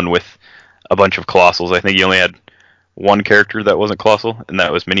Spees won with a bunch of Colossals. I think he only had one character that wasn't Colossal, and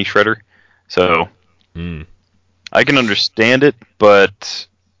that was Mini Shredder. So I can understand it, but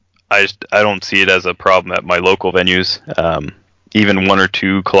I don't see it as a problem at my local venues. Even one or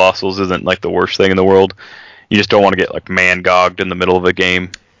two Colossals isn't like the worst thing in the world. You just don't want to get like man-gogged in the middle of a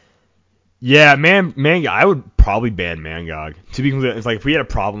game. Yeah, I would probably ban Mangog. To be completely, it's like if we had a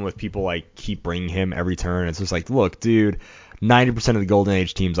problem with people like keep bringing him every turn, it's just like, look, dude, 90% of the Golden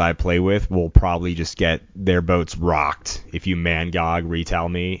Age teams I play with will probably just get their boats rocked if you Mangog retail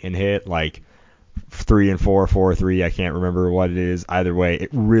me and hit like 3 and 4, 4-3. I can't remember what it is. Either way, it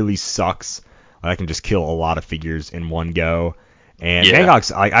really sucks. I can just kill a lot of figures in one go. And Yeah.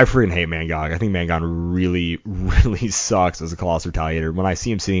 Mangog's, I freaking hate Mangog. I think Mangon really, really sucks as a Colossus Retaliator. When I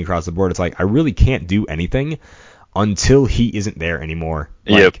see him sitting across the board, it's like I really can't do anything until he isn't there anymore.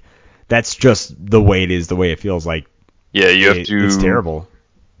 Like, Yep. That's just the way it is, the way it feels like. Yeah, you have to. It's terrible.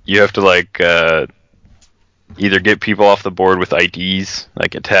 You have to like either get people off the board with IDs,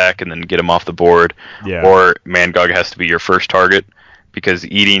 like attack, and then get them off the board, Yeah. or Mangog has to be your first target, because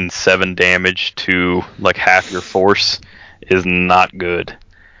eating 7 damage to like half your force is not good.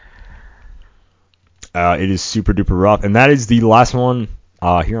 It is super duper rough, and that is the last one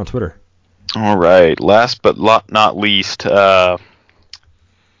here on Twitter. All right, last but not least,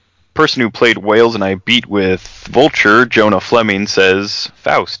 person who played Wales and I beat with Vulture, Jonah Fleming, says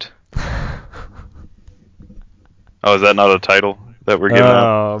Faust. Oh, is that not a title that we're giving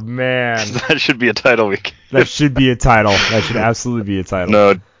out? Oh man, That should be a title we can. that should be a title. That should absolutely be a title.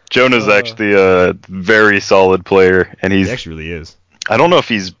 No, Jonah's actually a very solid player, and He actually really is. I don't know if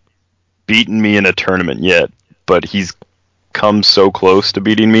he's beaten me in a tournament yet, but he's come so close to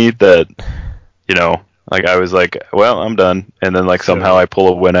beating me that, you know, like I was like, well, I'm done, and then like somehow I pull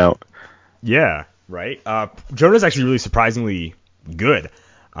a win out. Yeah, right. Jonah's actually really surprisingly good.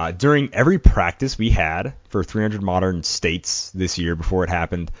 During every practice we had for 300 Modern States this year before it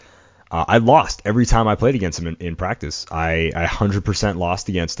happened, I lost every time I played against him in practice. I 100% lost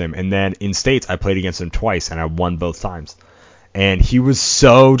against him. And then in States, I played against him twice, and I won both times. And he was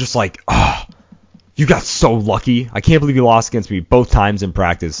so just like, oh, you got so lucky. I can't believe you lost against me both times in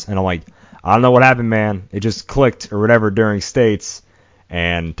practice. And I'm like, I don't know what happened, man. It just clicked or whatever during States.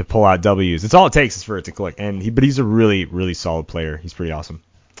 And to pull out W's. It's all it takes is for it to click. But he's a really, really solid player. He's pretty awesome.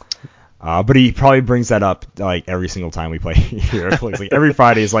 But he probably brings that up like every single time we play here. Like every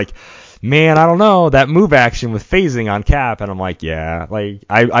Friday is like, man, I don't know, that move action with phasing on Cap. And I'm like, yeah, like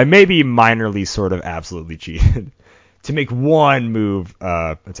I maybe minorly sort of absolutely cheated to make one move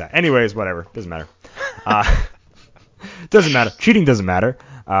attack. Anyways, whatever. Doesn't matter. Doesn't matter. Cheating doesn't matter.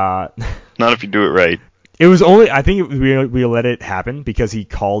 Not if you do it right. It was only, I think we let it happen because he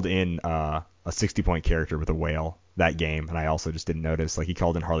called in a 60-point character with a whale that game, and I also just didn't notice. Like, he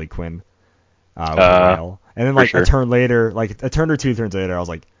called in Harley Quinn with a whale. And then, like, sure. a turn later, like, a turn or 2 turns later, I was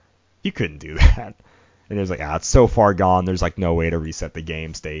like, you couldn't do that. And it was like, it's so far gone, there's, like, no way to reset the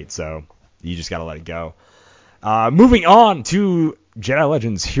game state, so you just gotta let it go. Moving on to Jedi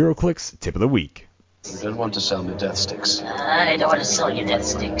Legends HeroClix Tip of the Week. You don't want to sell me death sticks. I don't want to sell you death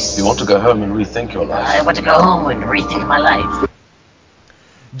sticks. You want to go home and rethink your life. I want to go home and rethink my life.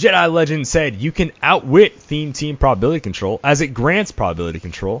 Jedi Legend said you can outwit Theme Team probability control as it grants probability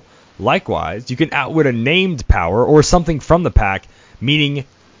control. Likewise, you can outwit a named power or something from the pack, meaning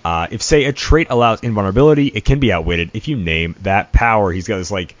if, say, a trait allows invulnerability, it can be outwitted if you name that power. He's got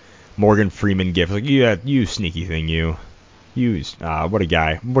this, like, Morgan Freeman gif. Like, yeah, you sneaky thing, you. What a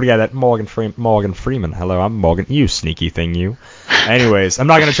guy, that Morgan Freeman. Hello, I'm Morgan. You sneaky thing, you. Anyways, I'm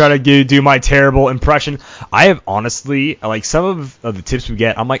not going to try to do my terrible impression. I have honestly, like, some of the tips we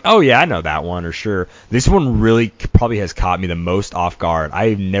get, I'm like, oh yeah, I know that one, or sure. This one really probably has caught me the most off guard.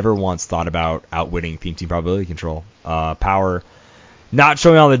 I've never once thought about outwitting Theme Team probability control. Power not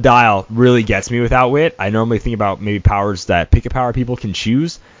showing on the dial really gets me with outwit. I normally think about maybe powers that pick a power people can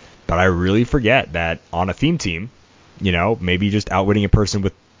choose, but I really forget that on a theme team, you know, maybe just outwitting a person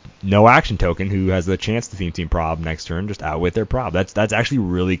with no action token who has the chance to theme team prob next turn, just outwit their prob. That's actually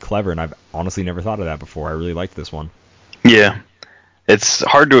really clever, and I've honestly never thought of that before. I really liked this one. Yeah. It's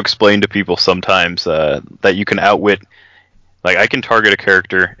hard to explain to people sometimes that you can outwit. Like, I can target a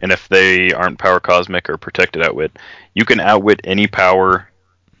character, and if they aren't power cosmic or protected outwit, you can outwit any power,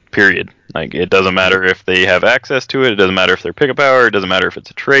 period. Like, it doesn't matter if they have access to it, it doesn't matter if they're pick a power, it doesn't matter if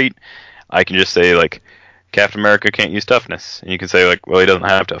it's a trait. I can just say, like, Captain America can't use toughness. And you can say, like, well, he doesn't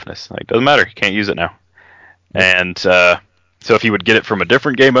have toughness. Like, doesn't matter. He can't use it now. And so if you would get it from a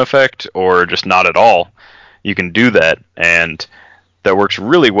different game effect or just not at all, you can do that. And that works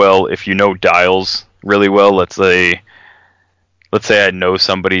really well if you know dials really well. Let's say I know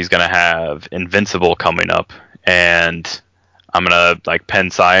somebody's going to have Invincible coming up, and I'm going to, like, pen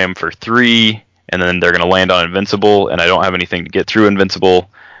Siam for 3, and then they're going to land on Invincible, and I don't have anything to get through Invincible,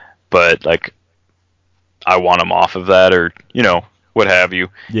 but, like, I want them off of that, or, you know, what have you.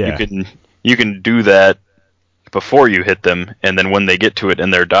 Yeah. You can do that before you hit them, and then when they get to it in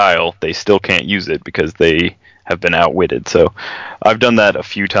their dial, they still can't use it because they have been outwitted. So I've done that a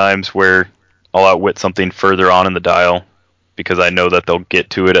few times where I'll outwit something further on in the dial because I know that they'll get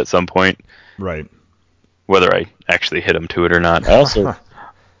to it at some point. Right. Whether I actually hit them to it or not.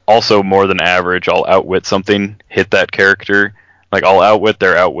 Also more than average, I'll outwit something, hit that character. Like, I'll outwit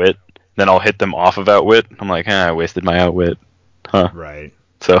their outwit, then I'll hit them off of outwit. I'm like, I wasted my outwit. huh? Right.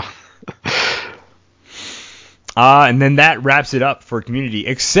 So. And then that wraps it up for community,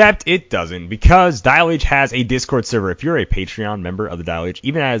 except it doesn't, because Dial H has a Discord server. If you're a Patreon member of the Dial H,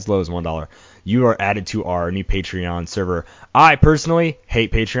 even as low as $1, you are added to our new Patreon server. I personally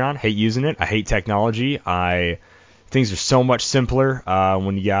hate Patreon, hate using it. I hate technology. Things are so much simpler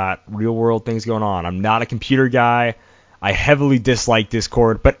when you got real world things going on. I'm not a computer guy. I heavily dislike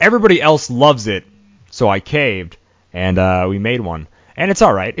Discord, but everybody else loves it, so I caved, and we made one. And it's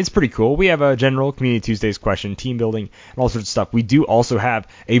all right. It's pretty cool. We have a general Community Tuesdays question, team building, and all sorts of stuff. We do also have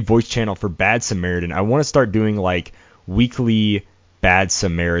a voice channel for Bad Samaritan. I want to start doing like weekly Bad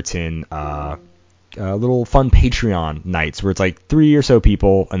Samaritan little fun Patreon nights where it's like 3 or so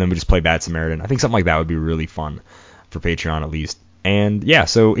people, and then we just play Bad Samaritan. I think something like that would be really fun for Patreon at least. And yeah,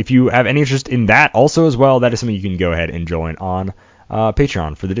 so if you have any interest in that also as well, that is something you can go ahead and join on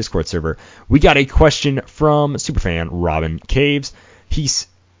Patreon for the Discord server. We got a question from superfan Robin Caves.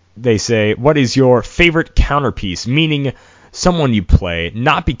 They say, what is your favorite counterpiece? Meaning someone you play,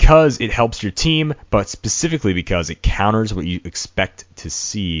 not because it helps your team, but specifically because it counters what you expect to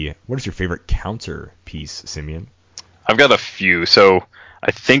see. What is your favorite counterpiece, Simeon? I've got a few. So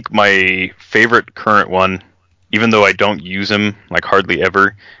I think my favorite current one, even though I don't use him like hardly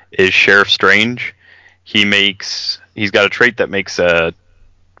ever, is Sheriff Strange. He's got a trait that makes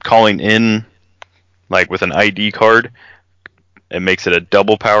calling in like with an ID card. It makes it a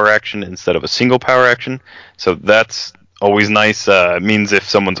double power action instead of a single power action. So that's always nice. It means if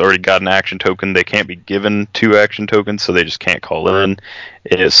someone's already got an action token, they can't be given 2 action tokens, so they just can't call in.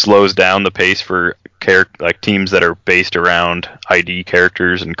 It slows down the pace for teams that are based around ID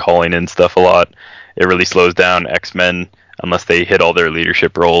characters and calling in stuff a lot. It really slows down X-Men unless they hit all their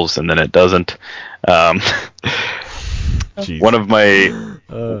leadership roles, and then it doesn't. One of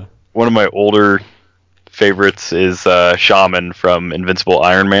my older favorites is Shaman from Invincible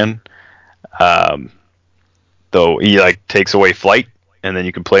Iron Man. Though he takes away flight, and then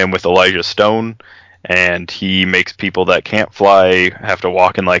you can play him with Elijah Stone, and he makes people that can't fly have to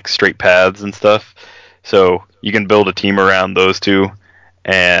walk in straight paths and stuff. So you can build a team around those two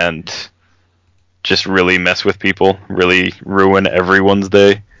and just really mess with people, really ruin everyone's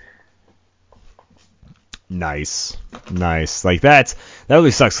day. Nice. That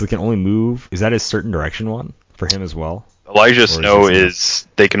really sucks. They can only move. Is that a certain direction one for him as well? Elijah Snow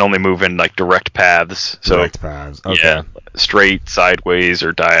they can only move in direct paths. So direct paths. Okay. Yeah, straight, sideways,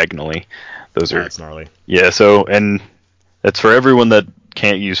 or diagonally. That's gnarly. Yeah. So and that's for everyone that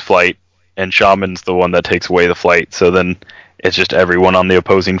can't use flight, and Shaman's the one that takes away the flight. So then it's just everyone on the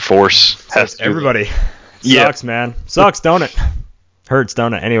opposing force has to. Everybody. Sucks, man. Sucks, don't it? Hurts,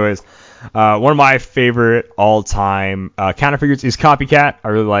 don't it? Anyways. One of my favorite all-time counter figures is Copycat. I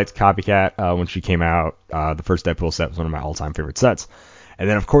really liked Copycat when she came out. The first Deadpool set was one of my all-time favorite sets. And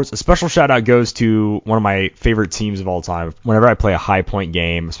then, of course, a special shout-out goes to one of my favorite teams of all time. Whenever I play a high-point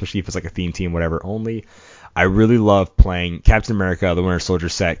game, especially if it's like a theme team, whatever, only, I really love playing Captain America, the Winter Soldier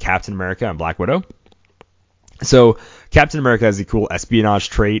set, Captain America, and Black Widow. So Captain America has the cool espionage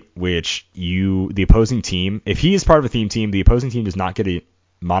trait, which the opposing team, if he is part of a theme team, the opposing team does not get a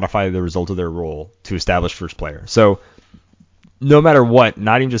modify the result of their role to establish first player. So no matter what,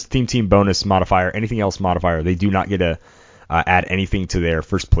 not even just theme team bonus modifier, anything else modifier, they do not get to add anything to their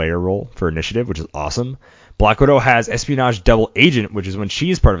first player role for initiative, which is awesome. Black Widow has Espionage Double Agent, which is when she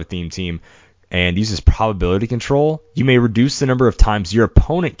is part of a theme team and uses probability control. You may reduce the number of times your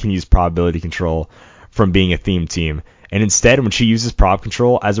opponent can use probability control from being a theme team. And instead, when she uses prob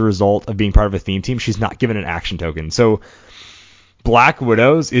control as a result of being part of a theme team, she's not given an action token. So Black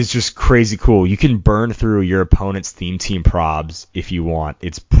Widows is just crazy cool. You can burn through your opponent's theme team probs if you want.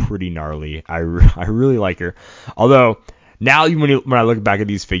 It's pretty gnarly. I really like her. Although, now when I look back at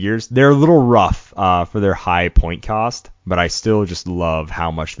these figures, they're a little rough for their high point cost, but I still just love how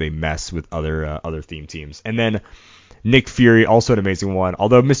much they mess with other theme teams. And then Nick Fury, also an amazing one,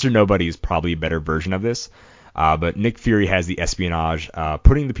 although Mr. Nobody is probably a better version of this. But Nick Fury has the espionage,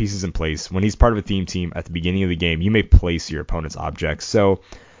 putting the pieces in place. When he's part of a theme team at the beginning of the game, you may place your opponent's objects. So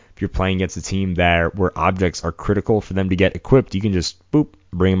if you're playing against a team where objects are critical for them to get equipped, you can just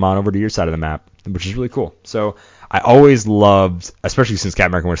bring them on over to your side of the map, which is really cool. So I always loved, especially since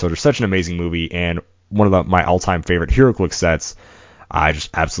Captain America Winter Soldier, such an amazing movie and one of my all-time favorite HeroClix sets. I just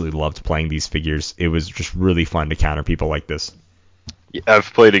absolutely loved playing these figures. It was just really fun to counter people like this. Yeah,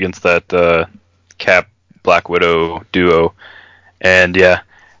 I've played against that Cap Black Widow duo, and yeah,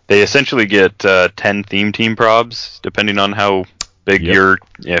 they essentially get 10 theme team probs depending on how big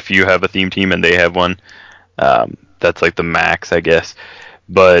if you have a theme team and they have one. That's the max, I guess.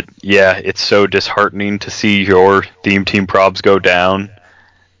 But yeah, it's so disheartening to see your theme team probs go down.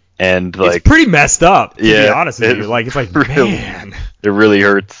 And like, it's pretty messed up, to be yeah, honest with you. Like, it's like, really, man. it really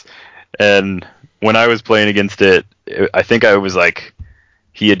hurts. And when I was playing against it, I think I was like,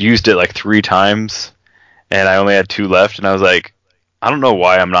 he had used it like 3 times, and I only had 2 left, and I was like, I don't know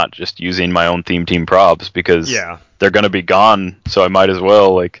why I'm not just using my own theme team probs, because they're gonna be gone, so I might as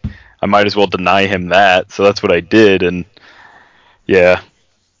well deny him that. So that's what I did, and yeah.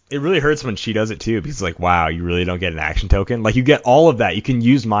 It really hurts when she does it too, because like, wow, you really don't get an action token. Like, you get all of that. You can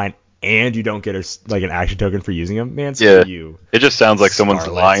use mine, and you don't get an action token for using them. Man, screw you. It just sounds like someone's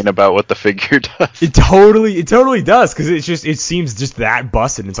lying about what the figure does. It totally does, because it seems just that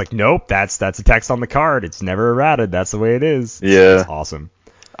busted. It's like, nope, that's a text on the card. It's never errated. That's the way it is. It's awesome.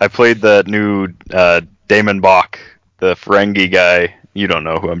 I played the new Damon Bach, the Ferengi guy. You don't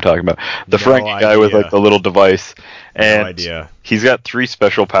know who I'm talking about. The Ferengi guy with like the little device. And no idea. He's got 3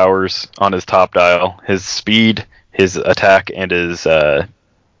 special powers on his top dial: his speed, his attack, and his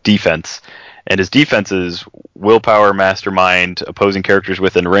defense. And his defense is willpower, mastermind. Opposing characters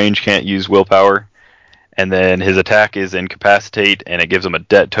within range can't use willpower. And then his attack is incapacitate, and it gives them a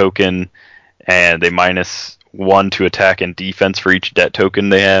debt token, and they -1 to attack and defense for each debt token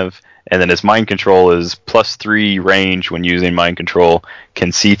they have. And then his mind control is +3 range when using mind control,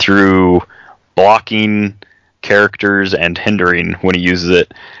 can see through blocking characters and hindering when he uses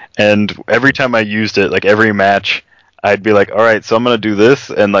it. And every time I used it, like every match, I'd be like, all right, so I'm going to do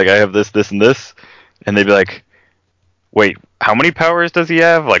this, and like I have this, this, and this. And they'd be like, wait, how many powers does he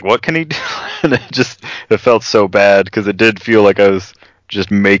have? Like, what can he do? And it felt so bad, because it did feel like I was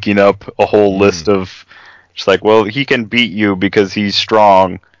just making up a whole list of, just like, well, he can beat you because he's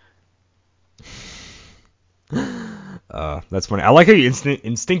strong. That's funny. I like how you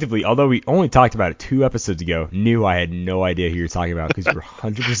instinctively, although we only talked about it 2 episodes ago, knew I had no idea who you're talking about, because you're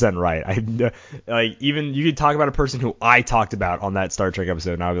 100% right. I had no, like, even you could talk about a person who I talked about on that Star Trek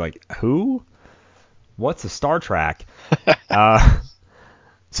episode, and I'd be like, who? What's a Star Trek?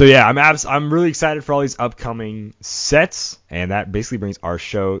 So yeah, I'm really excited for all these upcoming sets, and that basically brings our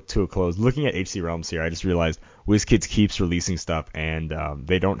show to a close. Looking at HC Realms here, I just realized WizKids keeps releasing stuff, and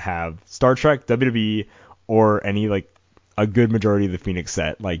they don't have Star Trek, WWE, or any like a good majority of the Phoenix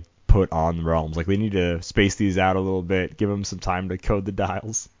set like put on Realms. Like, they need to space these out a little bit, give them some time to code the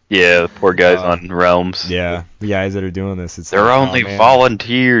dials. Yeah, the poor guys on Realms. Yeah, the guys that are doing this. They're like, only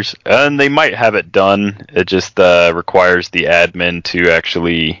volunteers, and they might have it done. It just requires the admin to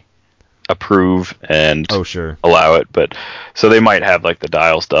actually approve and allow it. But so they might have like the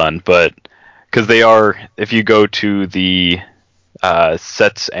dials done, but because they are, if you go to the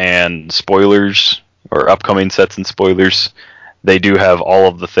sets and spoilers, or upcoming sets and spoilers, they do have all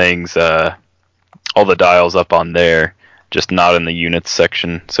of the things, all the dials up on there, just not in the units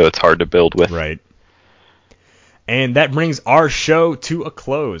section, so it's hard to build with. Right. And that brings our show to a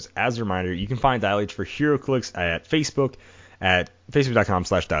close. As a reminder, you can find Dial H for HeroClix at Facebook, at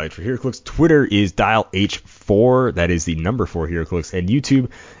facebook.com/Dial H for HeroClix. Twitter is Dial H4, that is the number 4 HeroClix. And YouTube,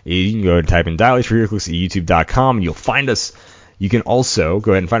 you can go and type in Dial H for HeroClix at youtube.com, and you'll find us. You can also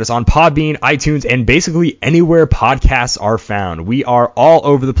go ahead and find us on Podbean, iTunes, and basically anywhere podcasts are found. We are all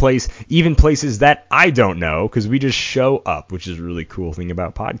over the place, even places that I don't know, because we just show up, which is a really cool thing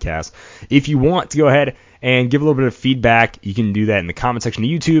about podcasts. If you want to go ahead and give a little bit of feedback, you can do that in the comment section of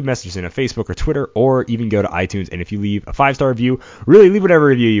YouTube, message us in a Facebook or Twitter, or even go to iTunes. And if you leave a 5-star review, really leave whatever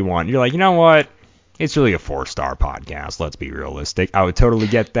review you want. You're like, you know what? It's really a 4-star podcast. Let's be realistic. I would totally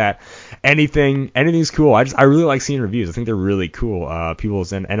get that. Anything's cool. I really like seeing reviews. I think they're really cool.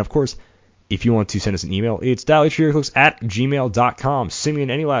 And of course, if you want to send us an email, it's dialhclics@gmail.com. Send me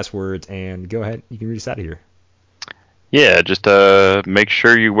in any last words, and go ahead. You can read us out of here. Yeah, just make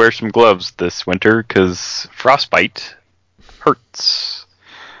sure you wear some gloves this winter, because frostbite hurts.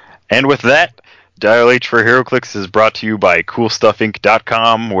 And with that, Dial H for HeroClix is brought to you by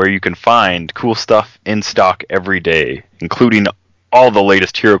CoolStuffInc.com, where you can find cool stuff in stock every day, including all the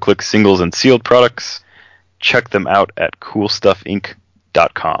latest HeroClix singles and sealed products. Check them out at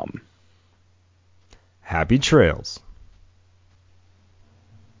CoolStuffInc.com. Happy trails.